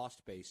your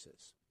cost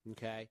basis.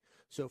 Okay?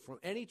 So from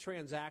any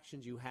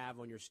transactions you have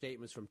on your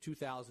statements from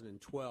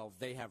 2012,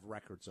 they have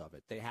records of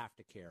it. They have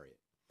to carry it.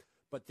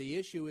 But the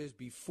issue is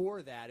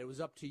before that, it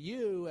was up to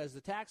you as the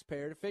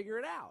taxpayer to figure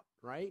it out,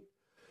 right?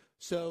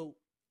 So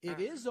it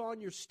is on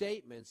your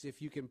statements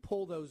if you can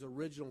pull those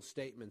original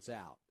statements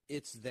out.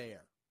 It's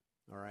there,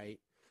 all right?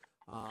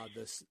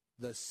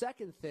 The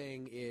second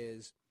thing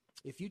is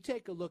if you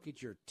take a look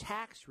at your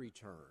tax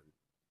return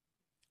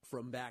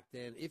from back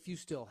then, if you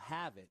still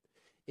have it,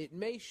 it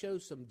may show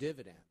some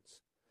dividends.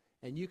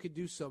 And you could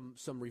do some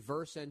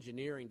reverse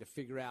engineering to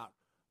figure out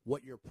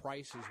what your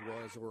prices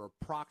was or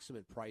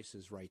approximate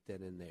prices right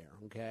then and there,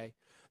 okay?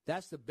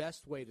 That's the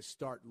best way to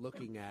start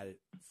looking at it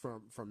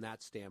from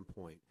that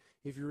standpoint.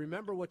 If you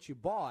remember what you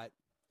bought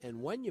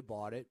and when you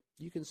bought it,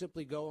 you can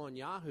simply go on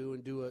Yahoo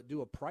and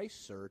do a price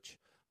search,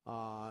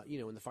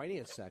 in the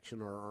finance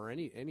section or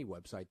any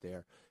website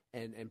there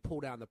and pull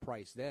down the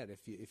price then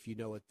if you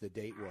know what the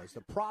date was. The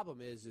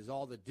problem is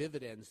all the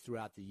dividends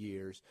throughout the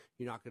years,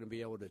 you're not going to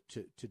be able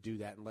to do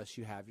that unless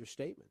you have your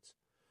statements.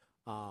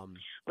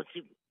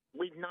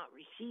 We've not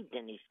received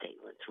any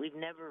statements. We've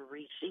never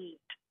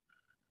received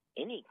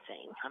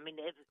anything. I mean,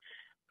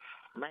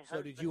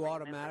 so did you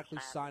automatically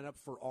sign up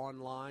for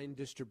online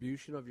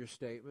distribution of your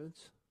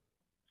statements?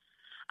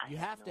 You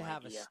have to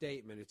have a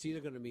statement. It's either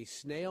going to be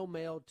snail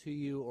mailed to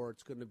you or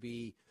it's going to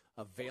be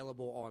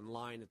available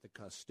online at the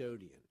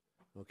custodian,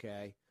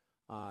 okay?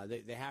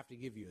 They have to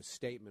give you a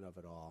statement of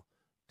it all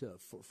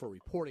for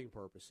reporting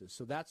purposes.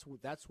 So that's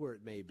where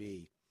it may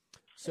be.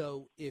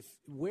 So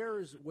where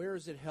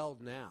is it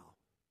held now?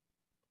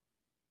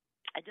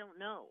 I don't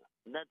know.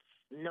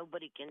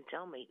 Nobody can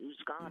tell me who's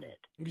got it.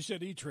 You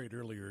said E-Trade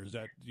earlier.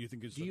 Do you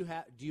think it's?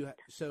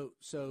 So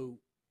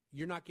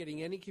you're not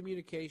getting any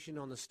communication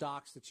on the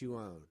stocks that you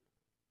own?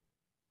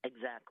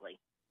 Exactly.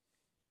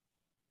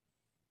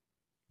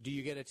 Do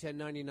you get a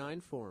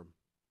 1099 form?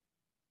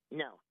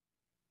 No.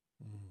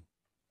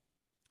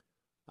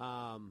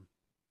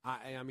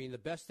 I mean, the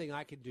best thing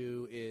I could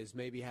do is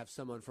maybe have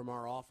someone from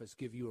our office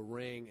give you a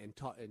ring and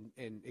talk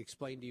and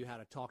explain to you how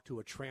to talk to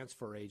a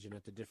transfer agent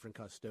at the different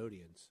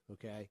custodians.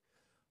 Okay.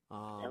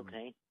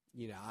 Okay.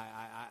 You know,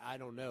 I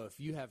don't know. If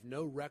you have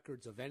no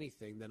records of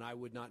anything, then I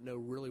would not know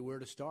really where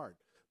to start.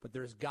 But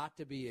there's got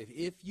to be,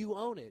 if you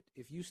own it,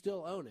 if you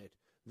still own it,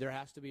 there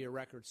has to be a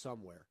record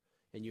somewhere.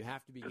 And you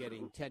have to be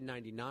getting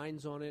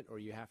 1099s on it, or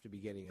you have to be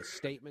getting a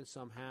statement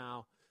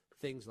somehow,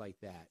 things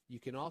like that. You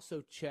can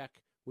also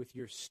check with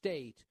your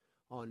state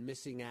on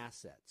missing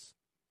assets.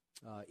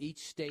 Each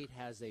state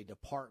has a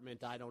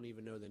department. I don't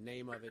even know the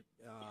name of it.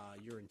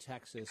 You're in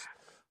Texas.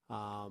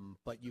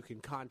 But you can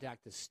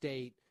contact the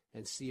state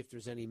and see if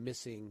there's any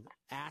missing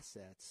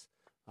assets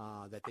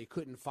that they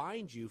couldn't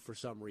find you for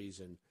some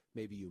reason.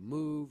 Maybe you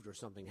moved or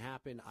something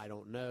happened. I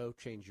don't know.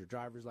 Change your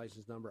driver's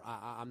license number.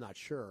 I'm not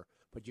sure.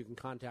 But you can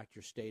contact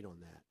your state on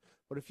that.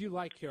 But if you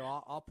like,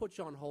 Carol, I'll put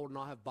you on hold, and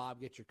I'll have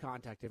Bob get your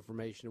contact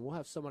information, and we'll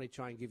have somebody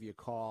try and give you a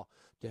call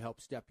to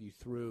help step you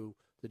through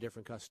the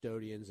different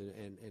custodians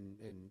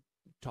and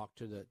talk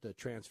to the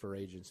transfer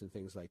agents and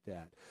things like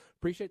that.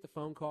 Appreciate the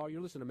phone call.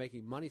 You're listening to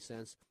Making Money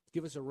Sense.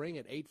 Give us a ring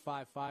at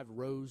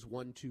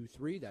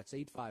 855-ROSE-123. That's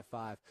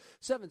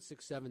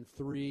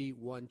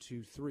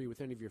 855-767-3123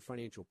 with any of your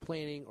financial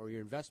planning or your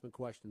investment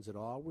questions at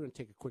all. We're going to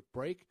take a quick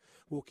break.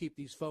 We'll keep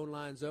these phone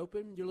lines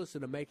open. You're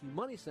listening to Making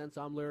Money Sense.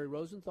 I'm Larry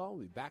Rosenthal.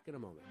 We'll be back in a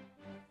moment.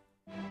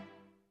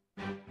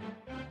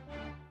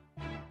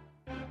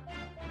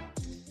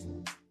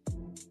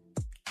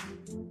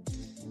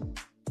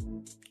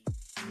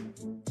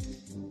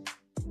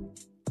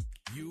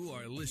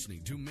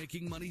 Listening to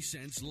Making Money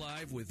Sense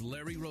live with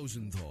Larry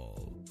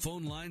Rosenthal.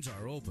 Phone lines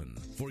are open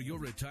for your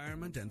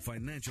retirement and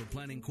financial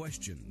planning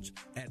questions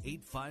at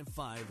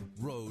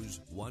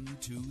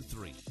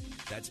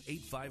 855-ROSE-123. That's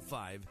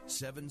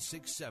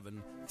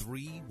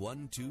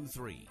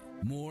 855-767-3123.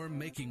 More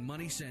Making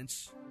Money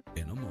Sense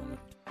in a moment.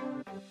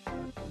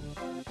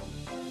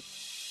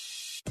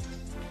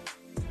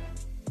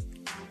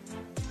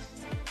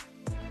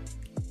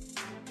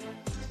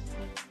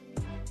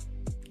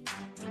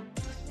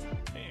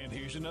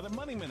 Another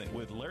Money Minute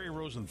with Larry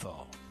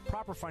Rosenthal.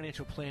 Proper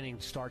financial planning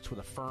starts with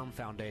a firm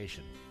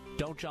foundation.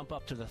 Don't jump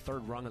up to the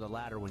third rung of the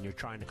ladder when you're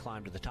trying to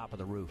climb to the top of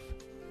the roof.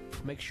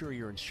 Make sure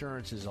your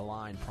insurance is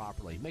aligned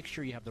properly. Make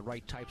sure you have the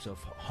right types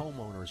of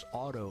homeowners,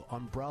 auto,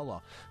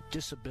 umbrella,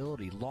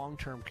 disability,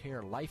 long-term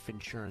care, life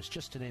insurance,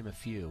 just to name a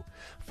few.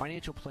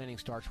 Financial planning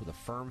starts with a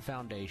firm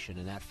foundation,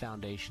 and that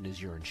foundation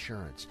is your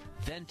insurance.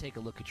 Then take a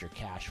look at your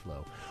cash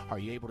flow. Are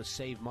you able to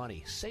save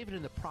money? Save it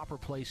in the proper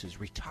places.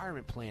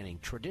 Retirement planning,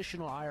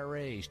 traditional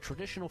IRAs,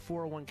 traditional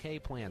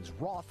 401k plans,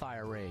 Roth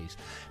IRAs.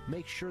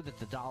 Make sure that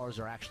the dollars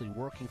are actually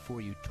working for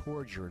you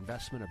towards your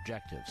investment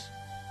objectives.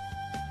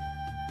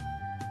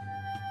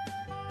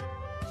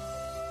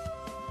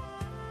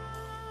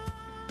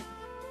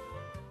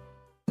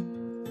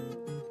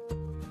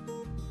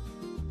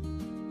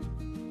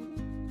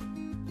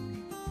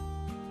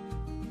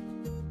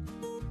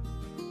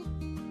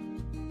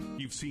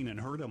 Seen and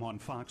heard him on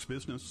Fox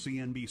Business,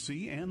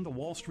 CNBC, and the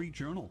Wall Street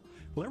Journal.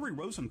 Larry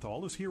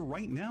Rosenthal is here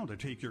right now to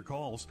take your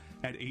calls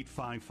at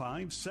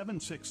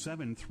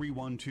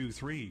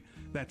 855-767-3123.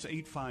 That's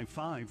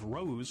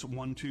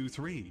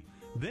 855-ROSE-123.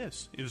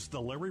 This is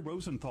the Larry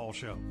Rosenthal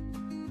Show.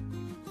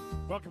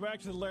 Welcome back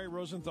to the Larry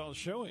Rosenthal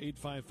Show.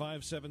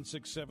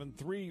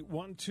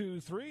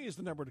 855-767-3123 is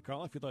the number to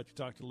call if you'd like to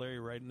talk to Larry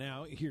right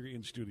now here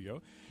in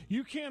studio.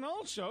 You can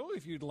also,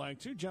 if you'd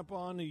like to, jump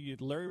on the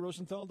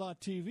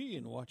LarryRosenthal.tv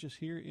and watch us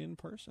here in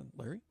person.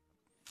 Larry?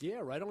 Yeah,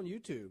 right on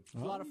YouTube. It's a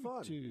lot of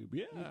fun. YouTube,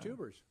 yeah.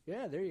 YouTubers.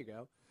 Yeah, there you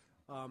go.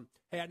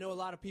 Hey, I know a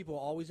lot of people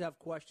always have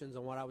questions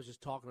on what I was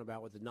just talking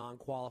about with the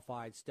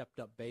non-qualified,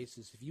 stepped-up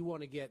basis. If you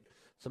want to get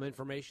some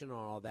information on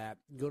all that,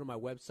 go to my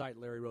website,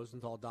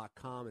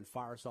 LarryRosenthal.com, and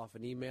fire us off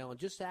an email and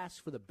just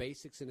ask for the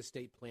Basics in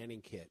Estate Planning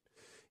Kit.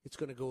 It's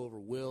going to go over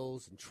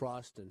wills and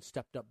trust and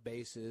stepped-up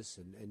basis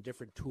and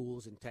different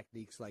tools and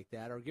techniques like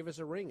that. Or give us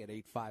a ring at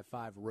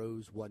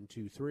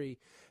 855-ROSE-123.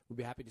 We'll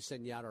be happy to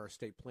send you out our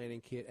estate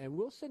planning kit, and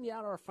we'll send you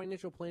out our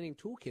financial planning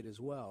toolkit as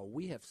well.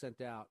 We have sent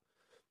out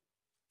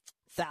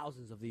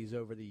thousands of these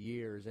over the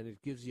years, and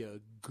it gives you a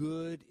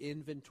good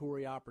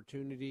inventory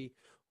opportunity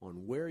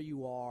on where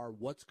you are,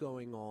 what's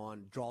going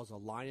on, draws a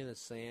line in the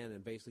sand,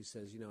 and basically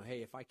says,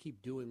 hey, if I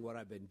keep doing what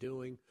I've been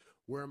doing,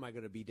 where am I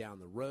going to be down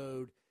the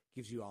road?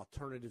 Gives you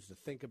alternatives to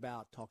think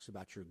about, talks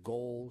about your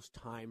goals,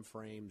 time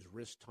frames,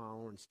 risk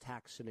tolerance,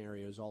 tax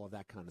scenarios, all of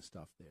that kind of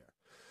stuff there.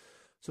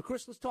 So,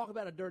 Chris, let's talk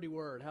about a dirty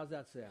word. How's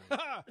that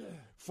sound?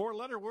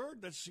 4-letter word?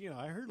 That's,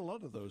 I heard a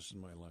lot of those in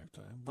my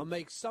lifetime. I'll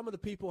make some of the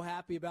people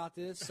happy about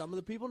this, some of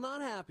the people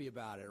not happy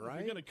about it, right?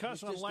 If you're going to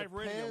cuss on live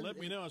radio, let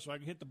me know so I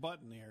can hit the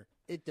button here.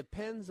 It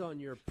depends on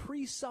your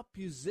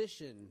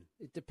presupposition.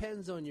 It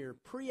depends on your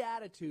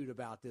pre-attitude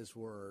about this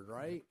word,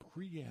 right?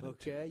 Pre-attitude.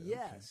 Okay,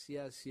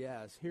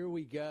 yes. Here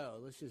we go.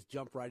 Let's just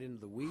jump right into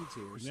the weeds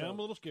here. Now I'm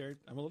a little scared.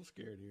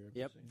 Here.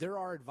 Yep. There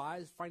are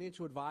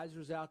financial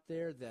advisors out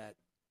there that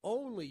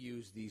only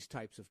use these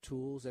types of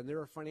tools, and there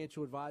are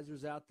financial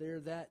advisors out there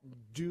that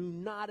do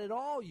not at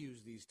all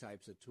use these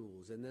types of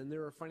tools. And then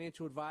there are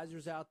financial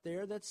advisors out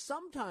there that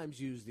sometimes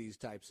use these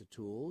types of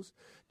tools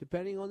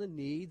depending on the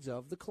needs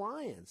of the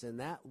clients. And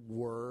that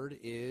word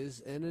is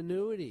an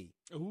annuity.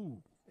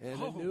 Ooh.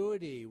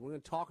 Annuity. We're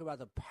going to talk about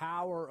the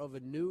power of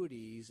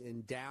annuities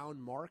in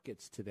down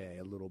markets today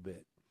a little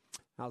bit.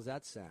 How's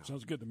that sound?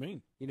 Sounds good to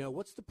me.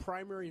 What's the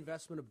primary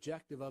investment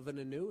objective of an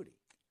annuity?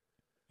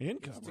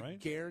 Income, right?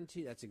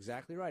 Guarantee. That's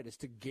exactly right. It's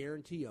to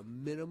guarantee a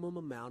minimum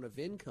amount of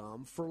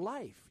income for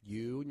life.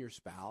 You and your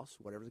spouse,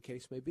 whatever the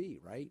case may be,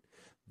 right?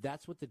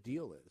 That's what the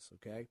deal is,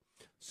 okay?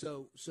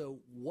 So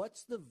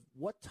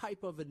what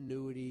type of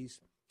annuities,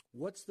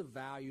 what's the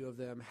value of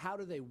them? How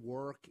do they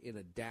work in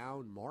a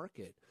down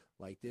market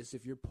like this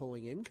if you're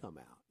pulling income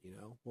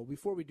out, Well,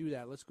 before we do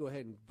that, let's go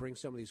ahead and bring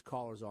some of these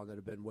callers on that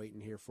have been waiting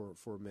here for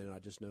a minute. I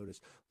just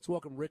noticed. Let's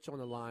welcome Rich on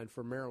the line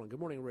from Maryland. Good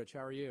morning, Rich.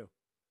 How are you?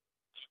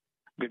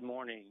 Good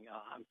morning.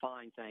 I'm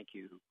fine, thank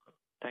you.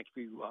 Thank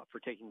you for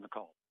taking the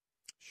call.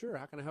 Sure.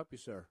 How can I help you,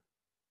 sir?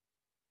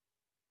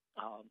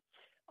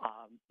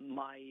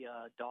 My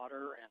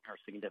daughter and her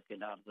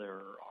significant other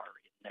are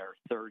in their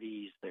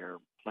 30s. They're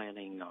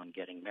planning on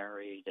getting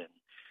married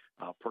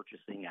and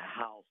purchasing a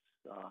house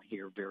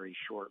here very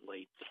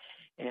shortly.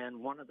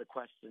 And one of the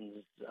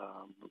questions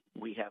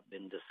we have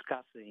been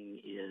discussing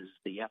is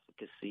the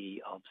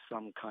efficacy of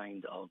some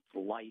kind of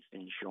life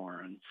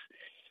insurance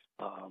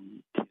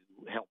to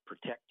help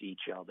protect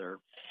each other.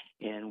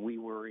 And we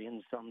were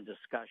in some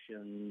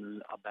discussion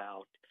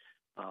about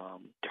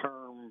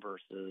term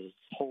versus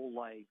whole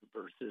life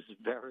versus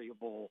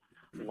variable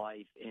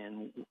life,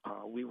 and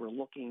we were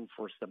looking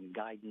for some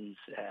guidance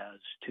as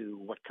to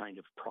what kind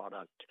of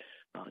product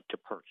to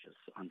purchase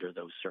under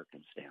those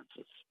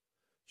circumstances.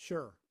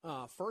 Sure.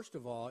 First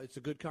of all, it's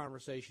a good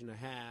conversation to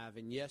have,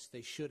 and yes,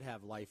 they should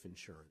have life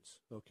insurance,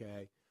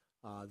 okay?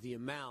 The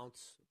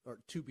amounts are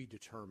to be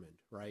determined,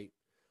 right?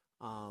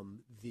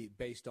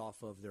 Based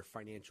off of their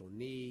financial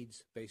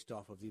needs, based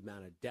off of the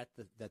amount of debt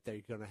that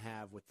they're going to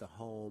have with the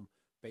home,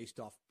 based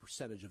off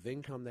percentage of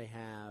income they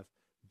have,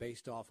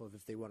 based off of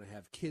if they want to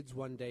have kids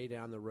one day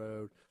down the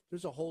road.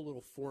 There's a whole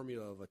little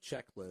formula of a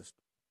checklist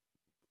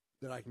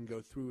that I can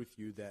go through with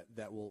you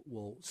that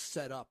will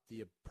set up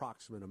the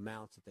approximate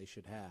amounts that they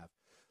should have.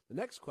 The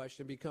next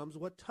question becomes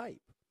what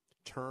type,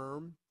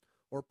 term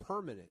or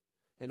permanent?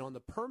 And on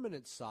the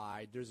permanent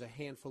side, there's a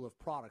handful of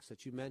products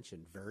that you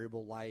mentioned,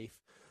 variable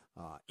life,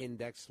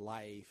 index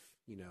life,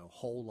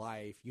 whole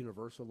life,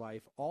 universal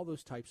life, all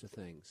those types of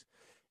things.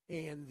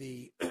 And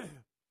the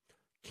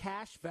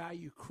cash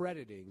value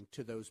crediting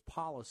to those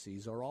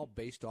policies are all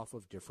based off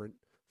of different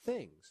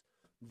things.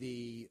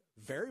 The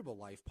variable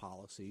life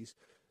policies,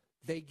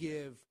 they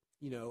give,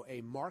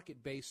 a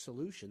market-based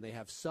solution. They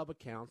have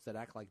sub-accounts that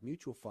act like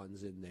mutual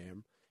funds in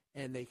them,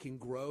 and they can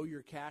grow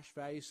your cash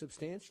value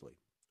substantially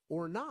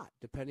or not,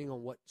 depending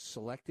on what's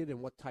selected and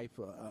what type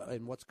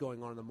and what's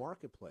going on in the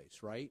marketplace,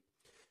 right?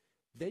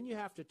 Then you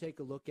have to take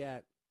a look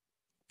at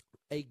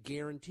a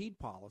guaranteed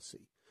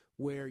policy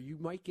where you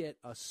might get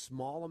a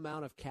small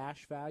amount of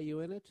cash value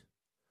in it,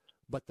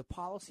 but the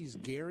policy's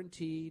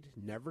guaranteed,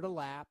 never to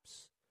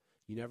lapse.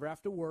 You never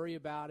have to worry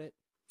about it.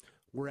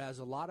 Whereas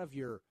a lot of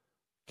your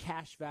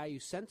cash value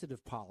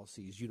sensitive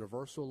policies,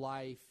 universal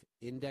life,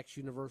 index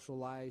universal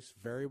lives,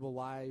 variable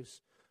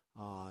lives,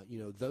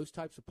 those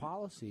types of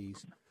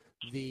policies,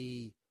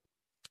 the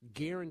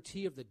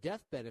guarantee of the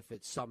death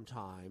benefit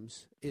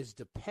sometimes is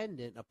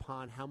dependent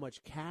upon how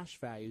much cash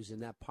value is in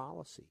that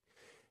policy.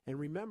 And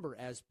remember,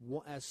 as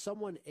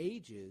someone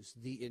ages,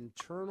 the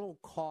internal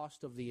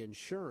cost of the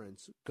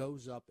insurance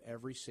goes up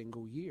every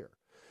single year.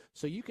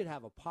 So you could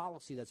have a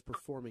policy that's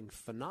performing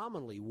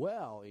phenomenally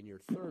well in your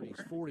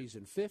 30s, 40s,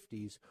 and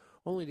 50s,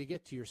 only to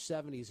get to your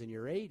 70s and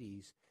your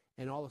 80s,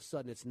 and all of a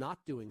sudden it's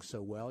not doing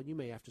so well, and you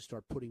may have to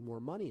start putting more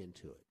money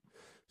into it.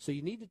 So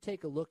you need to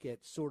take a look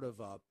at sort of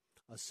a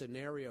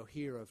scenario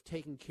here of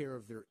taking care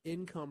of their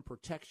income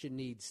protection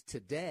needs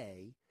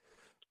today,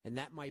 and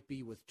that might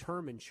be with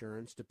term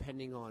insurance,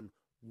 depending on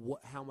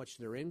how much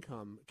their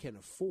income can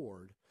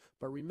afford.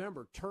 But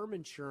remember, term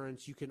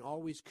insurance, you can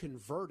always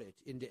convert it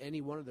into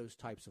any one of those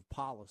types of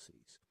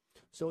policies.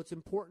 So it's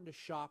important to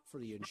shop for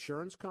the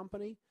insurance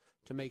company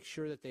to make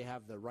sure that they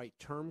have the right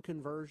term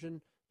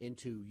conversion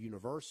into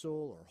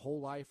universal or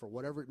whole life or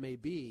whatever it may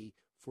be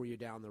for you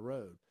down the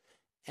road.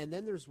 And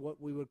then there's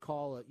what we would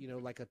call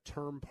like a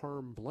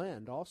term-perm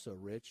blend also,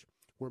 Rich,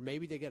 where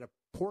maybe they get a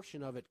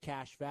portion of it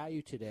cash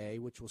value today,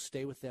 which will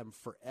stay with them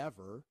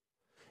forever,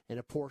 and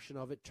a portion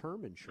of it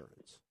term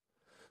insurance.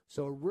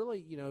 So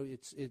really,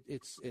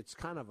 it's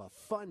kind of a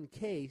fun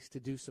case to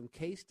do some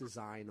case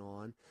design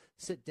on.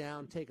 Sit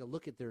down, take a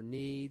look at their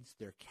needs,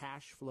 their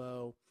cash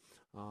flow,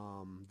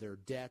 their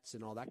debts,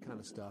 and all that kind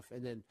of stuff,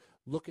 and then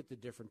look at the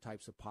different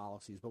types of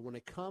policies. But when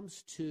it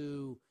comes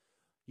to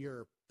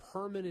your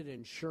permanent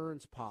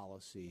insurance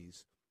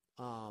policies,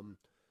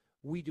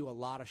 we do a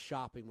lot of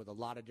shopping with a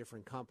lot of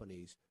different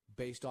companies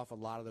based off a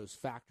lot of those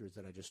factors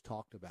that I just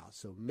talked about.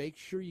 So make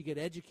sure you get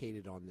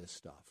educated on this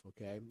stuff,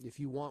 okay? If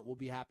you want, we'll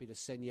be happy to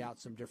send you out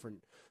some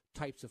different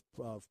types of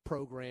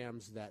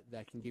programs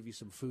that can give you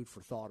some food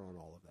for thought on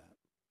all of that,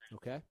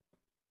 okay?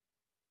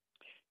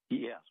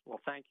 Yes.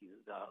 Well, thank you.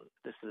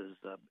 This has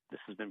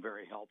been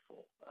very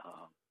helpful.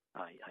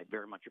 I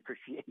very much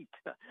appreciate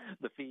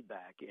the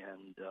feedback,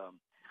 and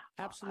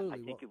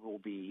absolutely. I think it will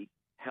be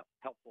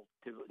helpful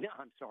to. No,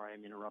 I'm sorry,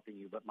 I'm interrupting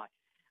you, but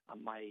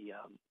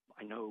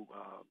I know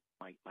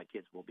my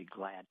kids will be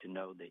glad to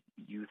know that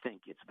you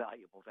think it's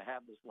valuable to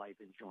have this life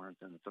insurance,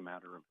 and it's a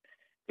matter of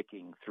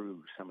picking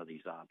through some of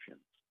these options.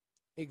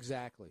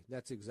 Exactly.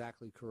 That's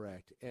exactly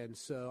correct. And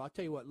so I'll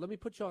tell you what, let me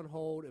put you on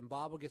hold, and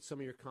Bob will get some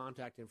of your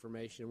contact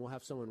information, and we'll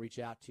have someone reach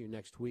out to you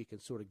next week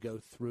and sort of go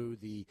through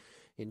the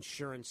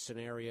insurance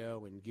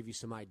scenario and give you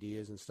some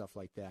ideas and stuff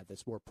like that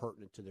that's more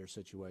pertinent to their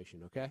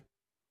situation, okay?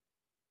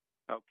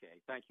 Okay.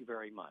 Thank you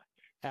very much.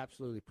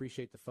 Absolutely.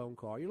 Appreciate the phone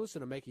call. You're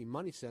listening to Making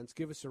Money Sense.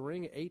 Give us a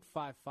ring at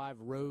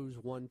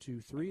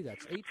 855-ROSE-123.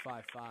 That's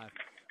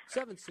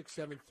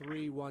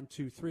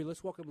 855-767-3123.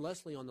 Let's welcome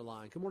Leslie on the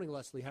line. Good morning,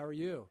 Leslie. How are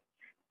you?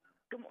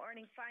 Good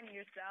morning. Finding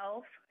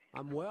yourself?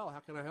 I'm well. How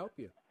can I help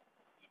you?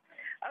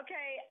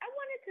 Okay. I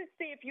wanted to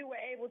see if you were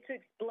able to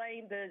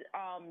explain the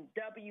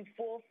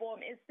W-4 form.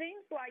 It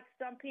seems like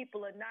some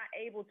people are not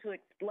able to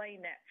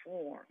explain that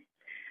form.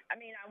 I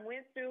mean, I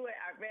went through it.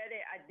 I read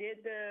it. I did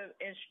the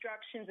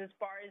instructions as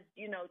far as,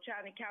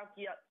 trying to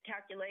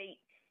calculate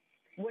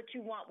what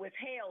you want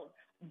withheld,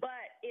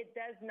 but it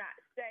does not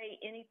say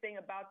anything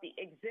about the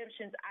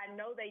exemptions. I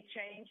know they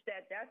changed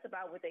that. That's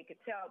about what they could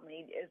tell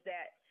me, is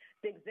that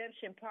the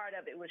exemption part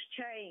of it was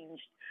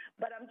changed.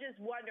 But I'm just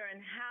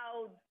wondering,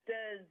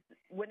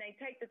 when they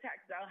take the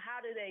taxes out, how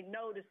do they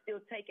know to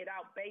still take it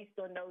out based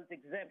on those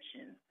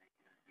exemptions?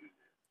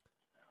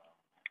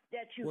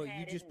 Well,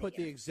 you just put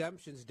the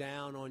exemptions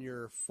down on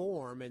your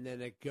form, and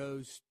then it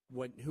goes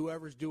when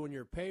whoever's doing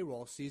your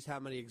payroll sees how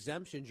many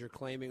exemptions you're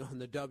claiming on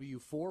the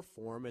W-4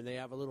 form, and they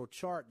have a little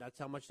chart. That's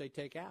how much they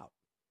take out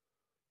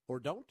or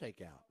don't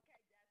take out.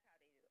 Okay,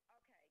 that's how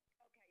they do.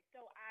 Okay.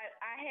 So I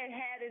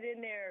had it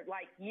in there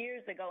like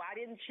years ago. I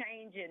didn't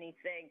change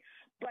anything.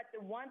 But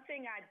the one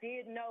thing I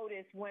did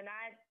notice when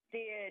I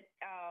did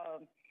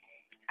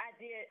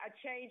I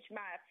changed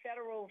my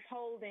federal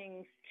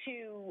holdings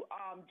to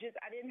I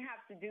didn't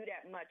have to do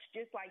that much,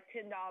 just like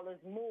 $10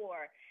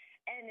 more.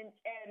 And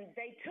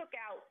they took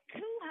out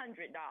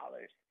 $200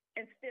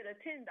 instead of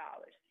 $10.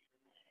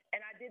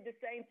 And I did the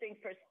same thing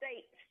for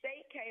state.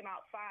 State came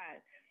out fine.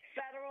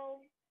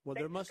 Federal. Well,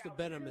 there must have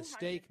been a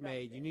mistake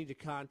made. You need to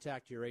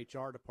contact your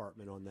HR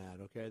department on that,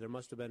 okay? There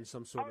must have been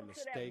some sort of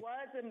mistake. So that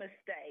was a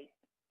mistake.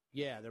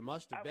 Yeah, there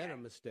must have been a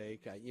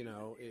mistake.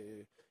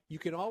 You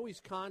can always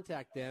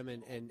contact them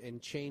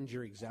and change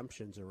your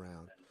exemptions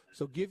around.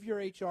 So give your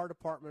HR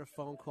department a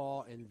phone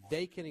call, and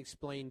they can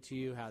explain to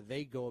you how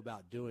they go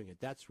about doing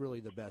it. That's really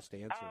the best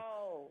answer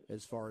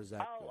as far as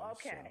that goes. Oh,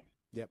 okay. So,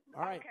 yep.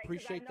 All right.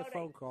 Appreciate the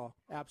phone call.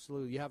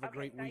 Absolutely. You have a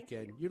great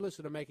weekend. You're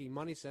listening to Making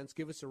Money Sense.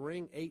 Give us a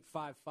ring,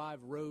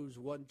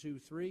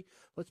 855-ROSE-123.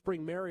 Let's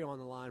bring Mary on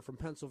the line from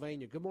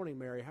Pennsylvania. Good morning,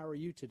 Mary. How are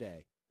you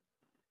today?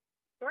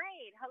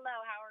 Great.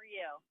 Hello. How are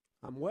you?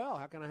 I'm well.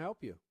 How can I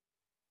help you?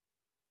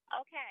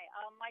 Okay.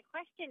 My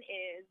question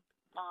is,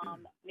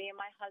 me and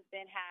my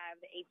husband have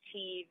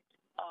achieved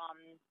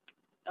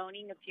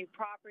owning a few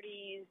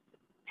properties,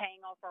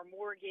 paying off our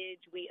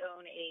mortgage. We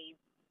own a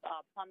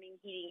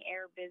plumbing, heating,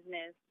 air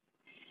business,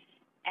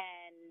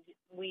 and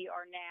we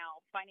are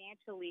now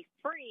financially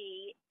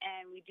free,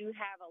 and we do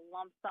have a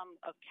lump sum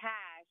of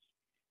cash.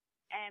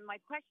 And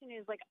my question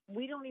is,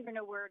 we don't even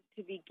know where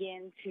to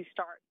begin to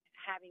start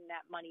having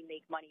that money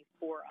make money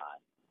for us.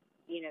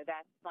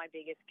 That's my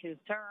biggest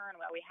concern.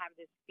 We have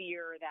this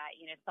fear that,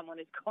 someone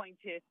is going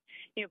to,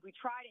 if we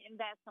try to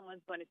invest,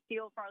 someone's going to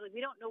steal from us. We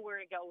don't know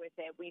where to go with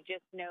it. We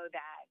just know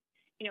that,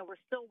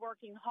 we're still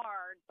working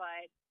hard,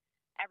 but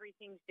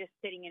everything's just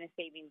sitting in a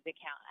savings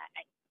account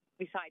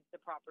besides the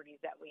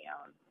properties that we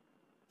own.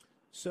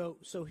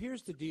 So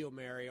here's the deal,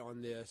 Mary,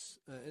 on this,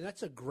 and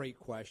that's a great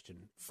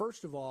question.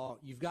 First of all,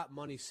 you've got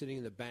money sitting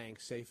in the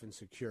bank safe and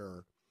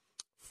secure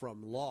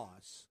from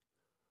loss.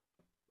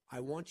 I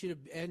want you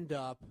to end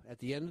up, at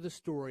the end of the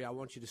story, I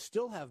want you to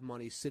still have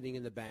money sitting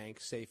in the bank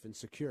safe and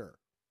secure,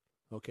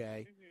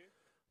 okay? Mm-hmm.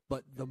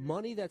 But the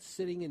money that's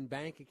sitting in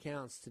bank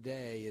accounts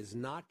today is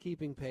not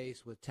keeping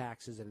pace with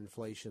taxes and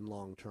inflation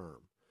long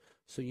term.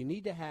 So you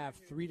need to have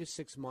 3 to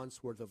 6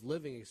 months' worth of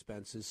living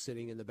expenses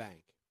sitting in the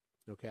bank,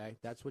 okay?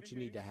 That's what you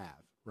need to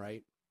have,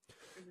 right?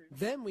 Mm-hmm.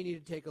 Then we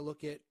need to take a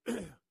look at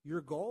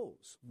your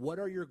goals. What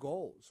are your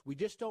goals? We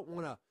just don't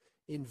want to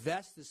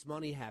invest this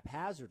money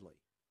haphazardly.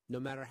 no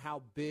matter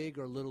how big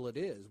or little it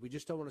is. We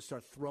just don't want to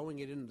start throwing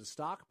it into the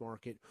stock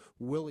market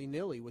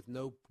willy-nilly with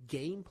no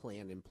game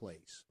plan in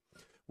place.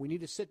 We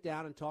need to sit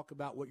down and talk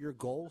about what your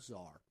goals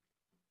are,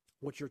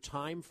 what your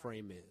time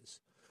frame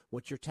is,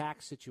 what your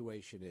tax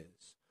situation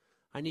is.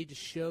 I need to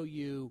show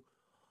you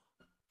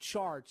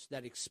charts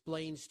that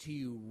explains to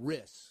you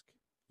risk.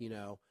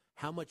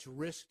 How much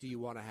risk do you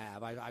want to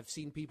have? I've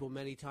seen people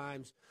many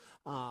times,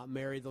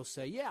 Mary, they'll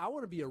say, yeah, I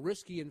want to be a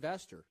risky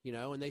investor,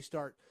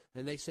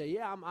 and they say,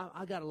 yeah,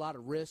 I got a lot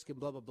of risk and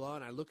blah, blah, blah.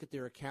 And I look at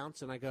their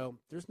accounts and I go,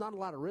 there's not a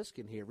lot of risk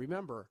in here.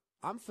 Remember,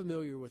 I'm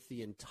familiar with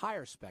the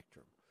entire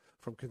spectrum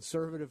from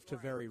conservative to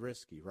very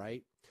risky,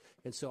 right?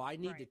 And so I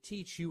need to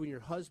teach you and your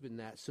husband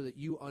that so that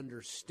you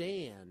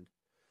understand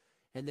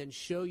and then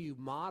show you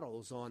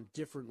models on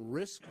different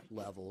risk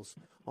levels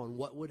on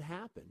what would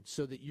happen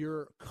so that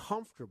you're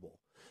comfortable.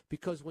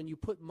 Because when you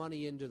put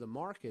money into the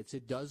markets,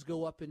 it does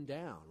go up and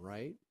down,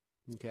 right?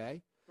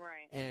 Okay?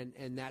 Right.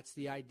 And that's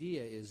the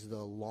idea, is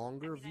the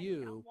longer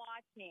view.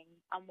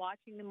 I'm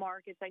watching the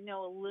markets. I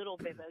know a little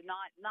bit, but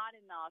not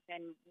enough.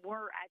 And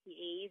we're at the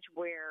age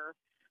where,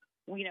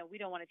 we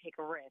don't want to take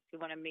a risk. We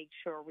want to make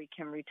sure we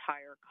can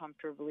retire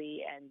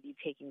comfortably and be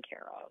taken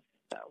care of.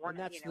 So we're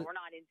not into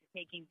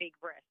taking big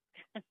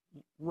risks.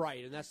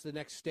 Right, and that's the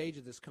next stage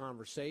of this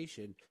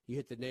conversation. You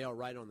hit the nail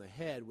right on the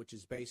head, which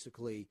is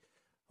basically,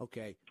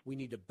 okay, we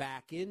need to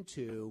back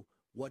into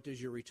what does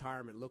your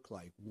retirement look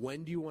like?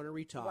 When do you want to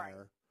retire? Right.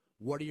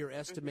 What are your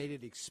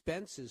estimated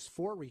expenses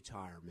for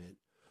retirement?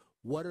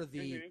 What are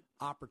the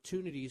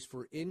opportunities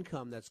for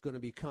income that's going to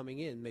be coming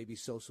in? Maybe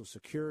Social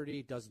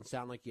Security. Doesn't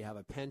sound like you have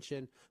a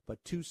pension,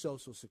 but 2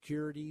 Social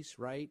Securities,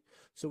 right?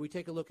 So we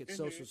take a look at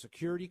Social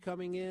Security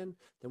coming in.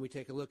 Then we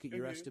take a look at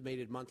your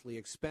estimated monthly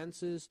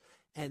expenses.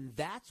 And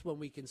that's when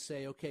we can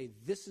say, okay,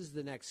 this is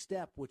the next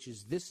step, which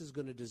is this is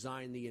going to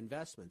design the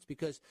investments.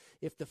 Because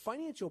if the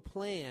financial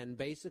plan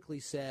basically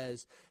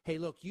says, hey,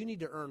 look, you need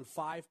to earn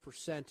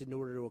 5% in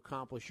order to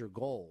accomplish your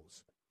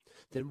goals,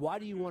 then why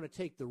do you want to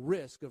take the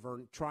risk of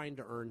trying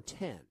to earn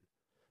 10?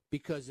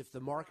 Because if the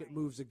market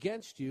moves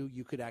against you,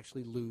 you could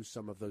actually lose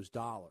some of those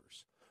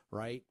dollars,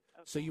 right?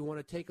 Okay. So you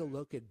want to take a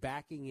look at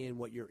backing in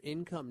what your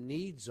income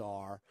needs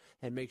are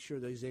and make sure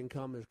those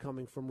income is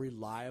coming from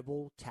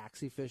reliable,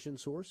 tax-efficient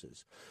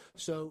sources.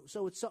 So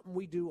it's something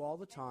we do all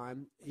the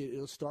time.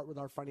 It'll start with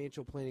our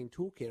financial planning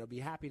toolkit. I'll be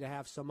happy to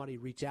have somebody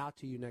reach out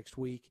to you next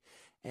week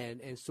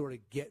and sort of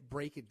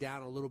break it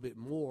down a little bit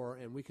more,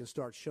 and we can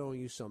start showing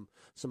you some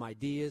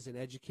ideas and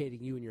educating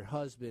you and your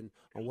husband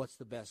on what's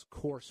the best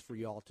course for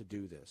y'all to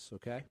do this,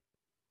 okay?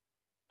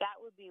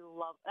 That would be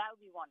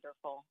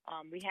wonderful.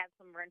 We have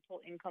some rental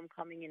income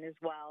coming in as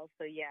well,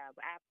 so yeah,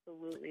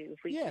 absolutely. If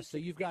we so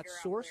you've got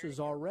sources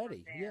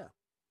already,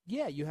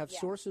 Yeah, you have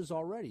sources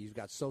already. You've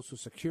got Social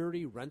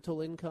Security,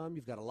 rental income.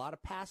 You've got a lot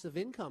of passive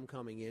income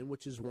coming in,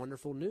 which is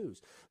wonderful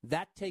news.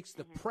 That takes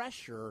the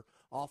pressure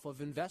off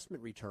of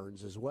investment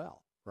returns as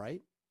well,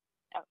 right?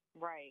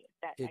 Right.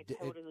 That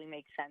totally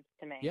makes sense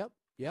to me. Yep.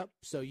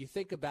 So you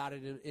think about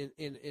it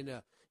in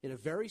a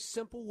very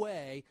simple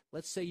way.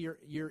 Let's say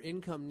your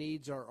income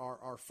needs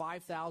are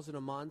 $5,000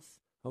 a month,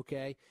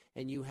 okay,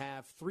 and you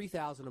have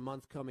 $3,000 a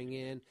month coming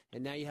in,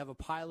 and now you have a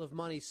pile of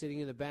money sitting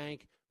in the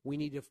bank. We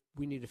need to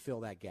fill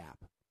that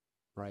gap,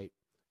 right?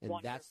 And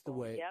that's the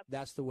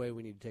way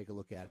we need to take a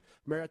look at it.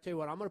 Mary, I'll tell you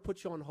what, I'm going to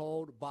put you on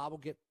hold. Bob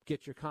will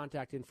get your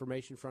contact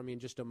information from you in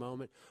just a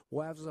moment.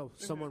 We'll have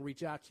someone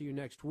reach out to you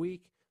next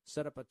week,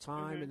 set up a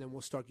time, and then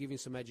we'll start giving you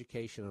some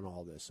education on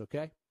all this,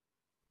 okay?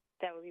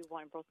 That would be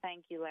wonderful.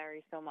 Thank you,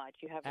 Larry, so much.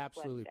 You have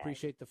absolutely a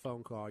appreciate the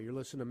phone call. You're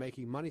listening to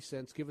Making Money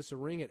Sense. Give us a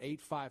ring at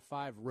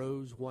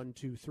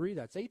 855-ROSE-123.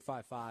 That's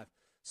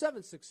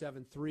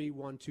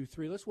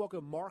 855-767-3123. Let's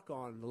welcome Mark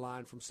on the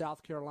line from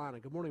South Carolina.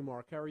 Good morning,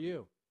 Mark. How are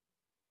you?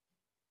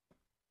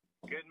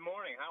 Good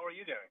morning. How are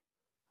you doing?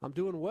 I'm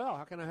doing well.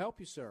 How can I help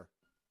you, sir?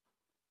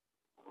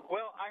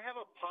 Well, I have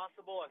a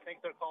possible, I think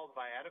they're called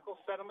viatical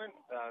settlement,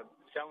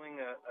 selling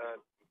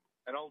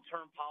an old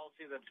term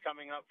policy that's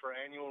coming up for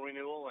annual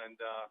renewal, and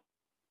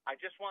I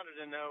just wanted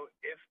to know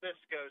if this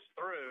goes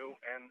through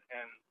and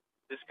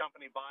this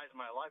company buys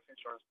my life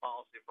insurance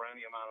policy for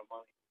any amount of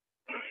money.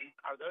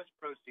 Are those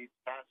proceeds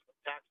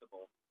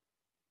taxable?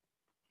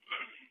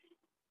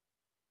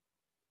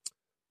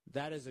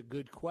 That is a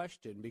good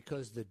question,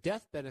 because the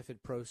death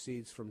benefit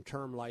proceeds from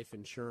term life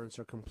insurance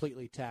are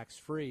completely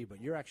tax-free, but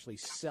you're actually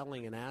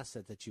selling an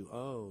asset that you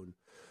own.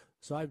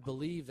 So I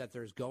believe that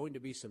there's going to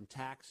be some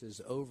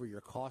taxes over your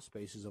cost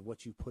basis of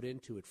what you put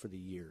into it for the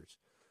years.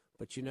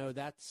 But,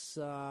 that's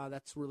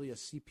really a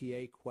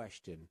CPA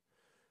question,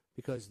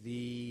 because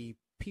the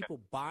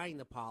people buying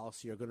the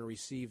policy are going to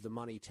receive the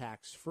money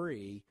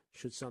tax-free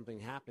should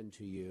something happen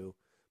to you,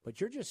 but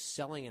you're just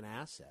selling an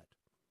asset.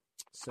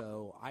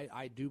 So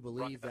I do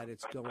believe that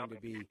it's going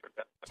to be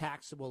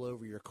taxable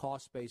over your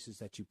cost basis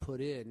that you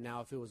put in.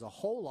 Now, if it was a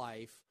whole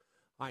life,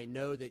 I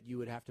know that you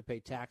would have to pay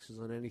taxes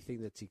on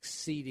anything that's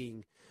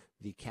exceeding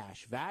the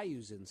cash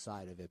values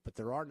inside of it, but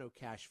there are no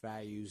cash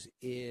values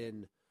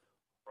in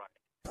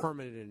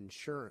permanent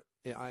insurance.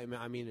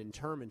 I mean, in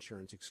term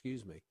insurance,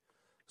 excuse me.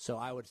 So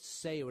I would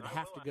say it would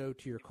have to go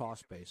to your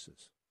cost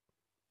basis.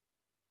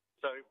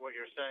 So what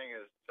you're saying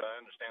is, I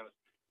understand this,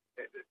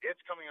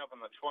 it's coming up on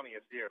the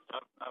 20th year.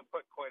 So I've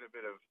put quite a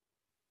bit of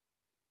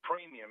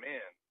premium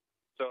in,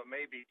 so it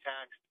may be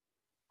taxed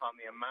on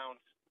the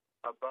amount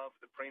above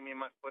the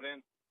premium I've put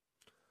in.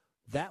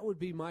 That would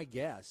be my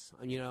guess.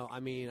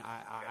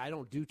 I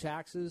don't do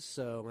taxes,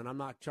 and I'm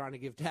not trying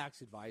to give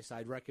tax advice.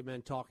 I'd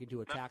recommend talking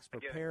to a tax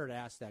preparer to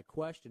ask that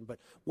question. But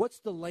what's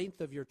the length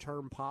of your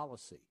term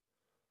policy?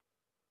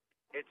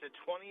 It's a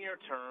 20-year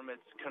term.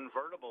 It's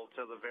convertible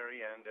to the very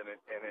end, and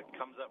it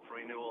comes up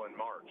for renewal in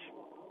March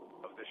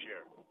of this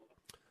year.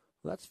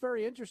 Well, that's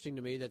very interesting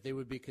to me that they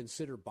would be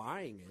consider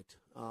buying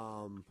it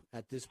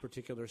at this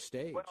particular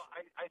stage. Well,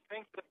 I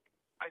think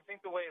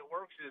the way it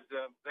works is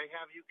they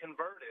have you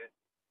convert it,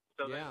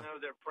 so they know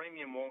their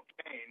premium won't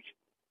change.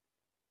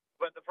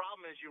 But the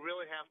problem is you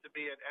really have to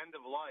be at end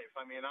of life.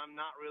 I mean, I'm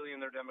not really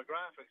in their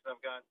demographics. I've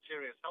got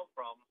serious health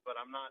problems,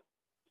 but I'm not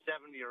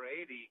 70 or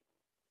 80.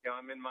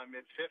 I'm in my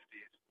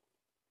mid-50s.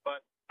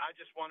 But I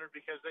just wondered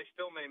because they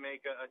still may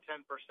make a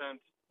 10%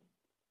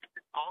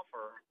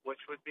 offer,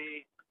 which would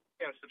be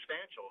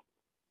substantial.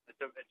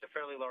 It's a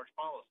fairly large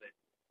policy.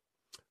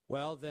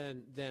 Well,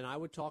 then I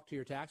would talk to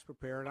your tax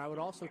preparer, and I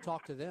would also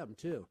talk to them,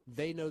 too.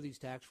 They know these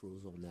tax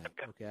rules on that,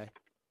 okay?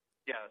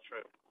 Yeah, that's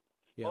true.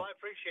 Yeah. Well, I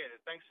appreciate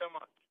it. Thanks so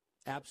much.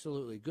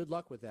 Absolutely. Good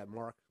luck with that,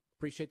 Mark.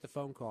 Appreciate the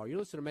phone call. You're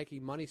listening to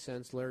Making Money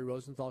Sense, Larry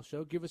Rosenthal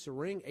Show. Give us a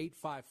ring,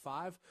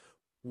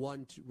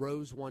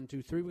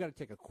 855-ROSE-123. We've got to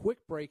take a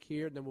quick break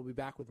here, and then we'll be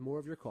back with more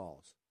of your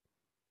calls.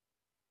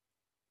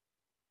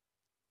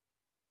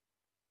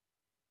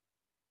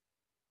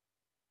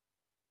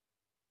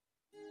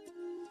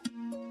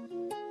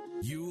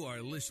 You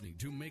are listening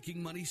to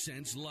Making Money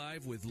Sense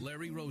live with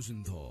Larry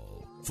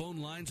Rosenthal. Phone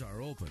lines are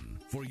open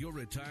for your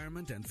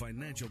retirement and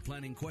financial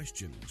planning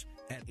questions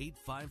at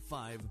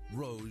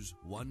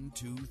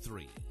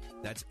 855-ROSE-123.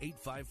 That's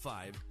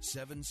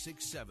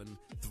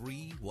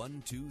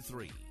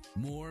 855-767-3123.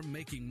 More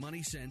Making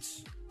Money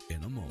Sense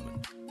in a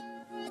moment.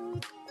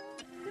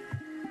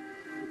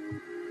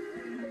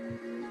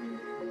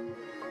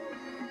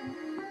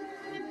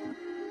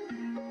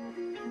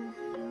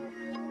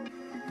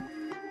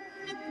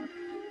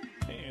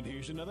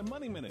 Here's another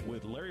Money Minute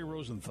with Larry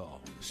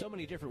Rosenthal. So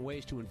many different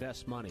ways to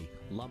invest money.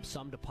 Lump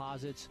sum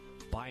deposits,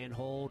 buy and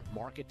hold,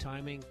 market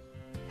timing.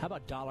 How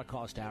about dollar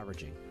cost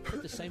averaging?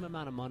 Put the same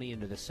amount of money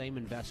into the same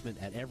investment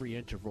at every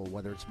interval,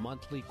 whether it's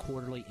monthly,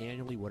 quarterly,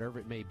 annually, whatever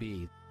it may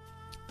be.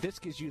 This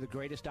gives you the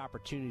greatest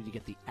opportunity to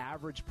get the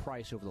average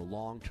price over the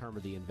long term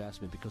of the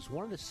investment, because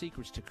one of the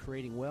secrets to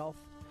creating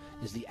wealth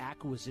is the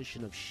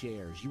acquisition of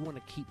shares. You want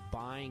to keep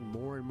buying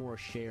more and more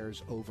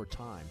shares over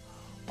time.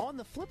 On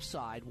the flip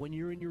side, when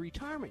you're in your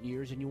retirement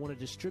years and you want to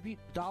distribute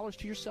dollars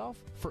to yourself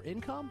for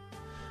income,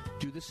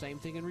 do the same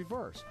thing in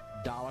reverse.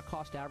 Dollar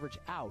cost average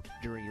out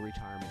during your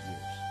retirement years.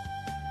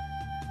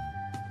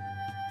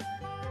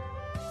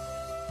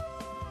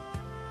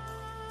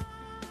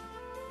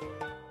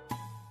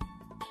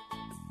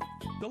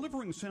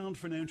 Delivering sound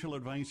financial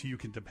advice you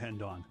can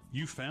depend on.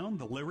 You found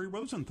The Larry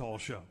Rosenthal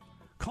Show.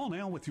 Call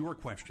now with your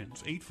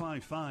questions,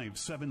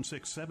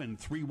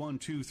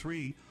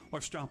 855-767-3123,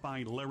 or stop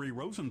by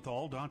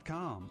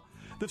LarryRosenthal.com.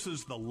 This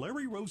is The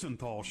Larry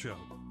Rosenthal Show.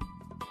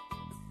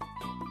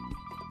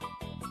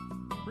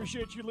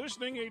 Appreciate you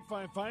listening,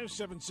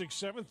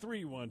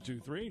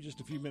 855-767-3123.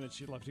 Just a few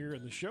minutes left here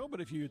in the show, but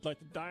if you'd like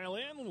to dial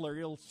in,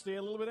 Larry will stay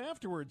a little bit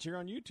afterwards here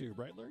on YouTube,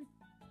 right, Larry?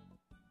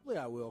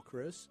 Yeah, I will,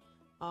 Chris.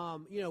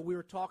 We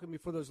were talking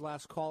before those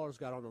last callers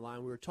got on the line.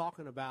 We were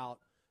talking about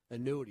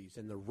annuities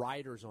and the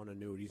riders on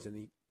annuities and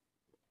the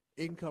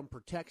income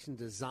protection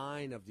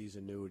design of these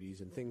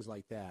annuities and things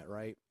like that,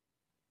 right?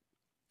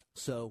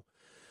 So,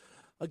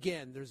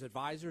 again, there's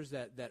advisors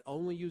that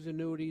only use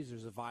annuities,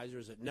 there's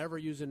advisors that never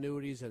use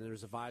annuities, and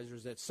there's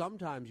advisors that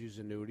sometimes use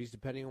annuities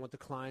depending on what the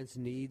client's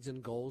needs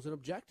and goals and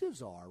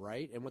objectives are,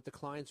 right, and what the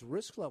client's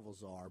risk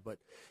levels are. But,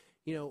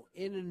 in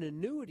an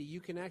annuity,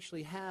 you can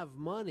actually have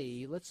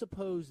money. Let's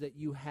suppose that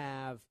you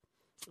have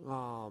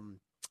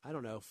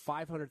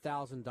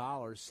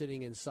 $500,000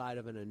 sitting inside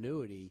of an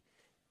annuity,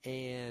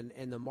 and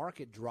the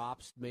market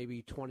drops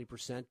maybe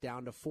 20%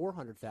 down to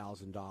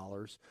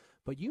 $400,000,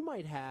 but you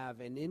might have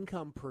an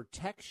income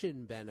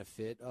protection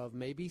benefit of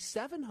maybe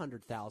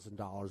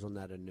 $700,000 on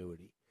that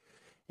annuity.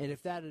 And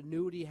if that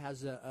annuity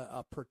has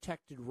a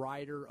protected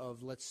rider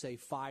of, let's say,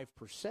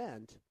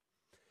 5%,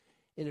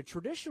 in a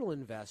traditional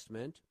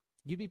investment,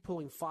 you'd be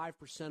pulling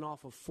 5%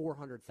 off of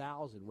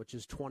 $400,000, which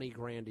is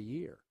 $20,000 a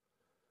year.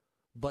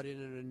 But in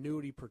an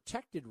annuity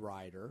protected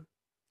rider,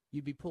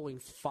 you'd be pulling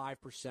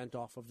 5%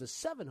 off of the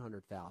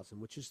 $700,000,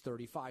 which is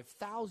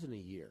 $35,000 a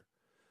year.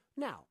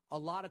 Now, a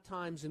lot of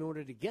times in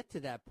order to get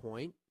to that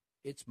point,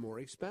 it's more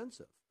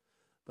expensive.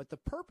 But the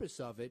purpose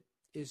of it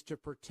is to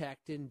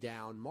protect in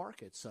down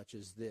markets such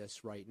as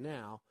this right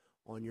now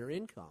on your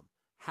income.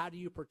 How do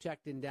you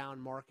protect in down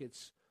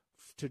markets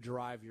to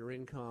drive your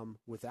income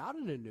without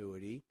an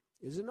annuity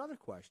is another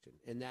question,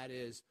 and that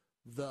is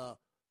the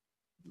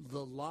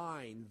the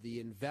line, the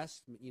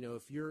investment,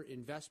 if your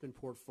investment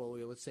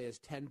portfolio, let's say, has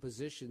 10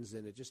 positions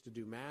in it, just to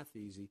do math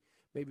easy,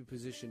 maybe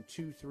position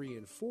 2, 3,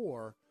 and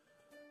 4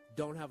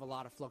 don't have a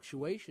lot of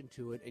fluctuation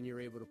to it, and you're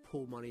able to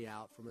pull money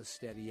out from a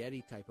steady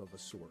Eddie type of a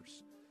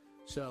source.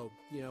 So,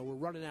 we're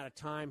running out of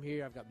time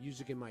here. I've got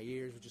music in my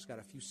ears. We've just got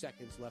a few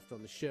seconds left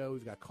on the show.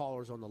 We've got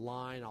callers on the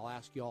line. I'll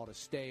ask you all to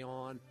stay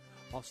on.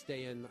 I'll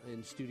stay in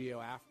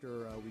studio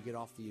after we get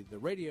off the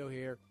radio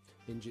here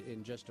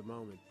in just a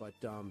moment. But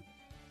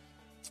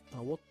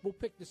we'll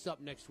pick this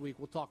up next week.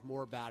 We'll talk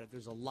more about it.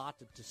 There's a lot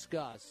to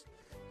discuss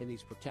in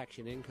these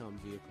protection income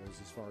vehicles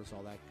as far as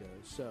all that goes.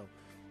 So,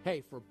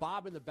 hey, for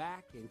Bob in the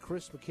back and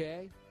Chris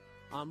McKay,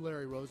 I'm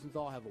Larry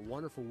Rosenthal. Have a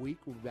wonderful week.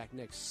 We'll be back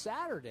next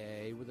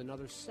Saturday with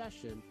another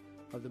session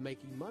of the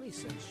Making Money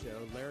Sense show,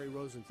 Larry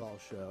Rosenthal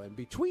Show. And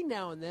between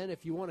now and then,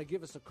 if you want to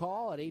give us a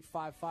call at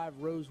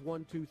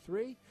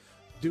 855-ROSE-123,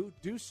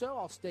 do so.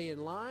 I'll stay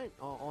in line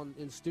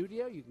in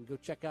studio. You can go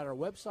check out our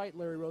website,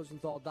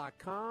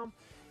 LarryRosenthal.com,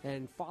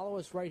 and follow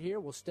us right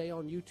here. We'll stay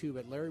on YouTube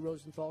at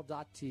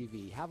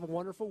LarryRosenthal.tv. Have a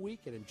wonderful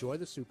week and enjoy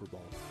the Super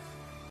Bowl.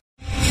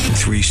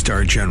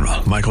 3-star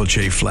General Michael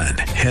J. Flynn,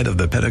 head of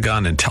the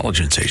Pentagon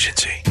Intelligence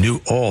Agency, knew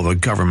all the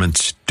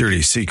government's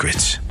dirty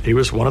secrets. He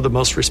was one of the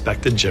most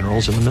respected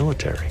generals in the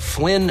military.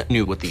 Flynn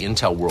knew what the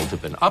intel world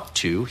had been up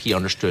to. He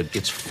understood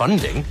its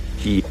funding.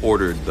 He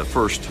ordered the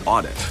first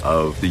audit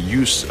of the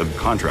use of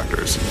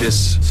contractors.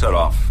 This set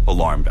off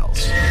alarm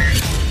bells.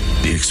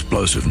 The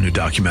explosive new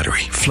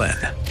documentary, Flynn,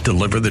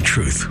 Deliver the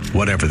Truth,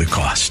 Whatever the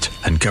Cost,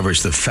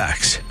 uncovers the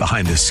facts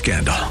behind this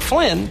scandal.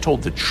 Flynn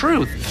told the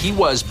truth. He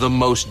was the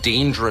most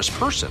dangerous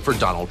person for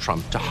Donald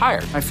Trump to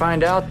hire. I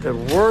find out the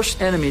worst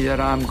enemy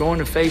that I'm going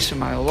to face in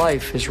my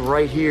life is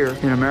right here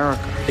in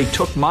America. They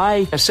took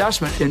my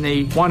assessment and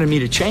they wanted me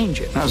to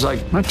change it. And I was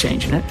like, I'm not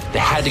changing it. They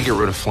had to get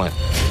rid of Flynn.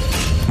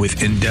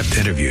 With in-depth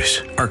interviews,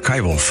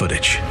 archival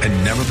footage,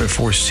 and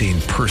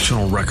never-before-seen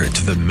personal records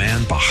of the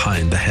man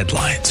behind the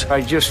headlines.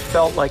 I just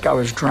felt like I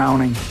was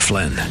drowning.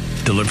 Flynn,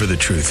 Deliver the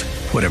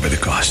Truth, Whatever the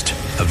Cost.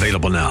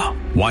 Available now.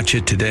 Watch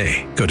it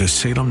today. Go to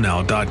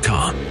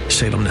salemnow.com.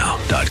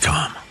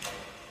 salemnow.com.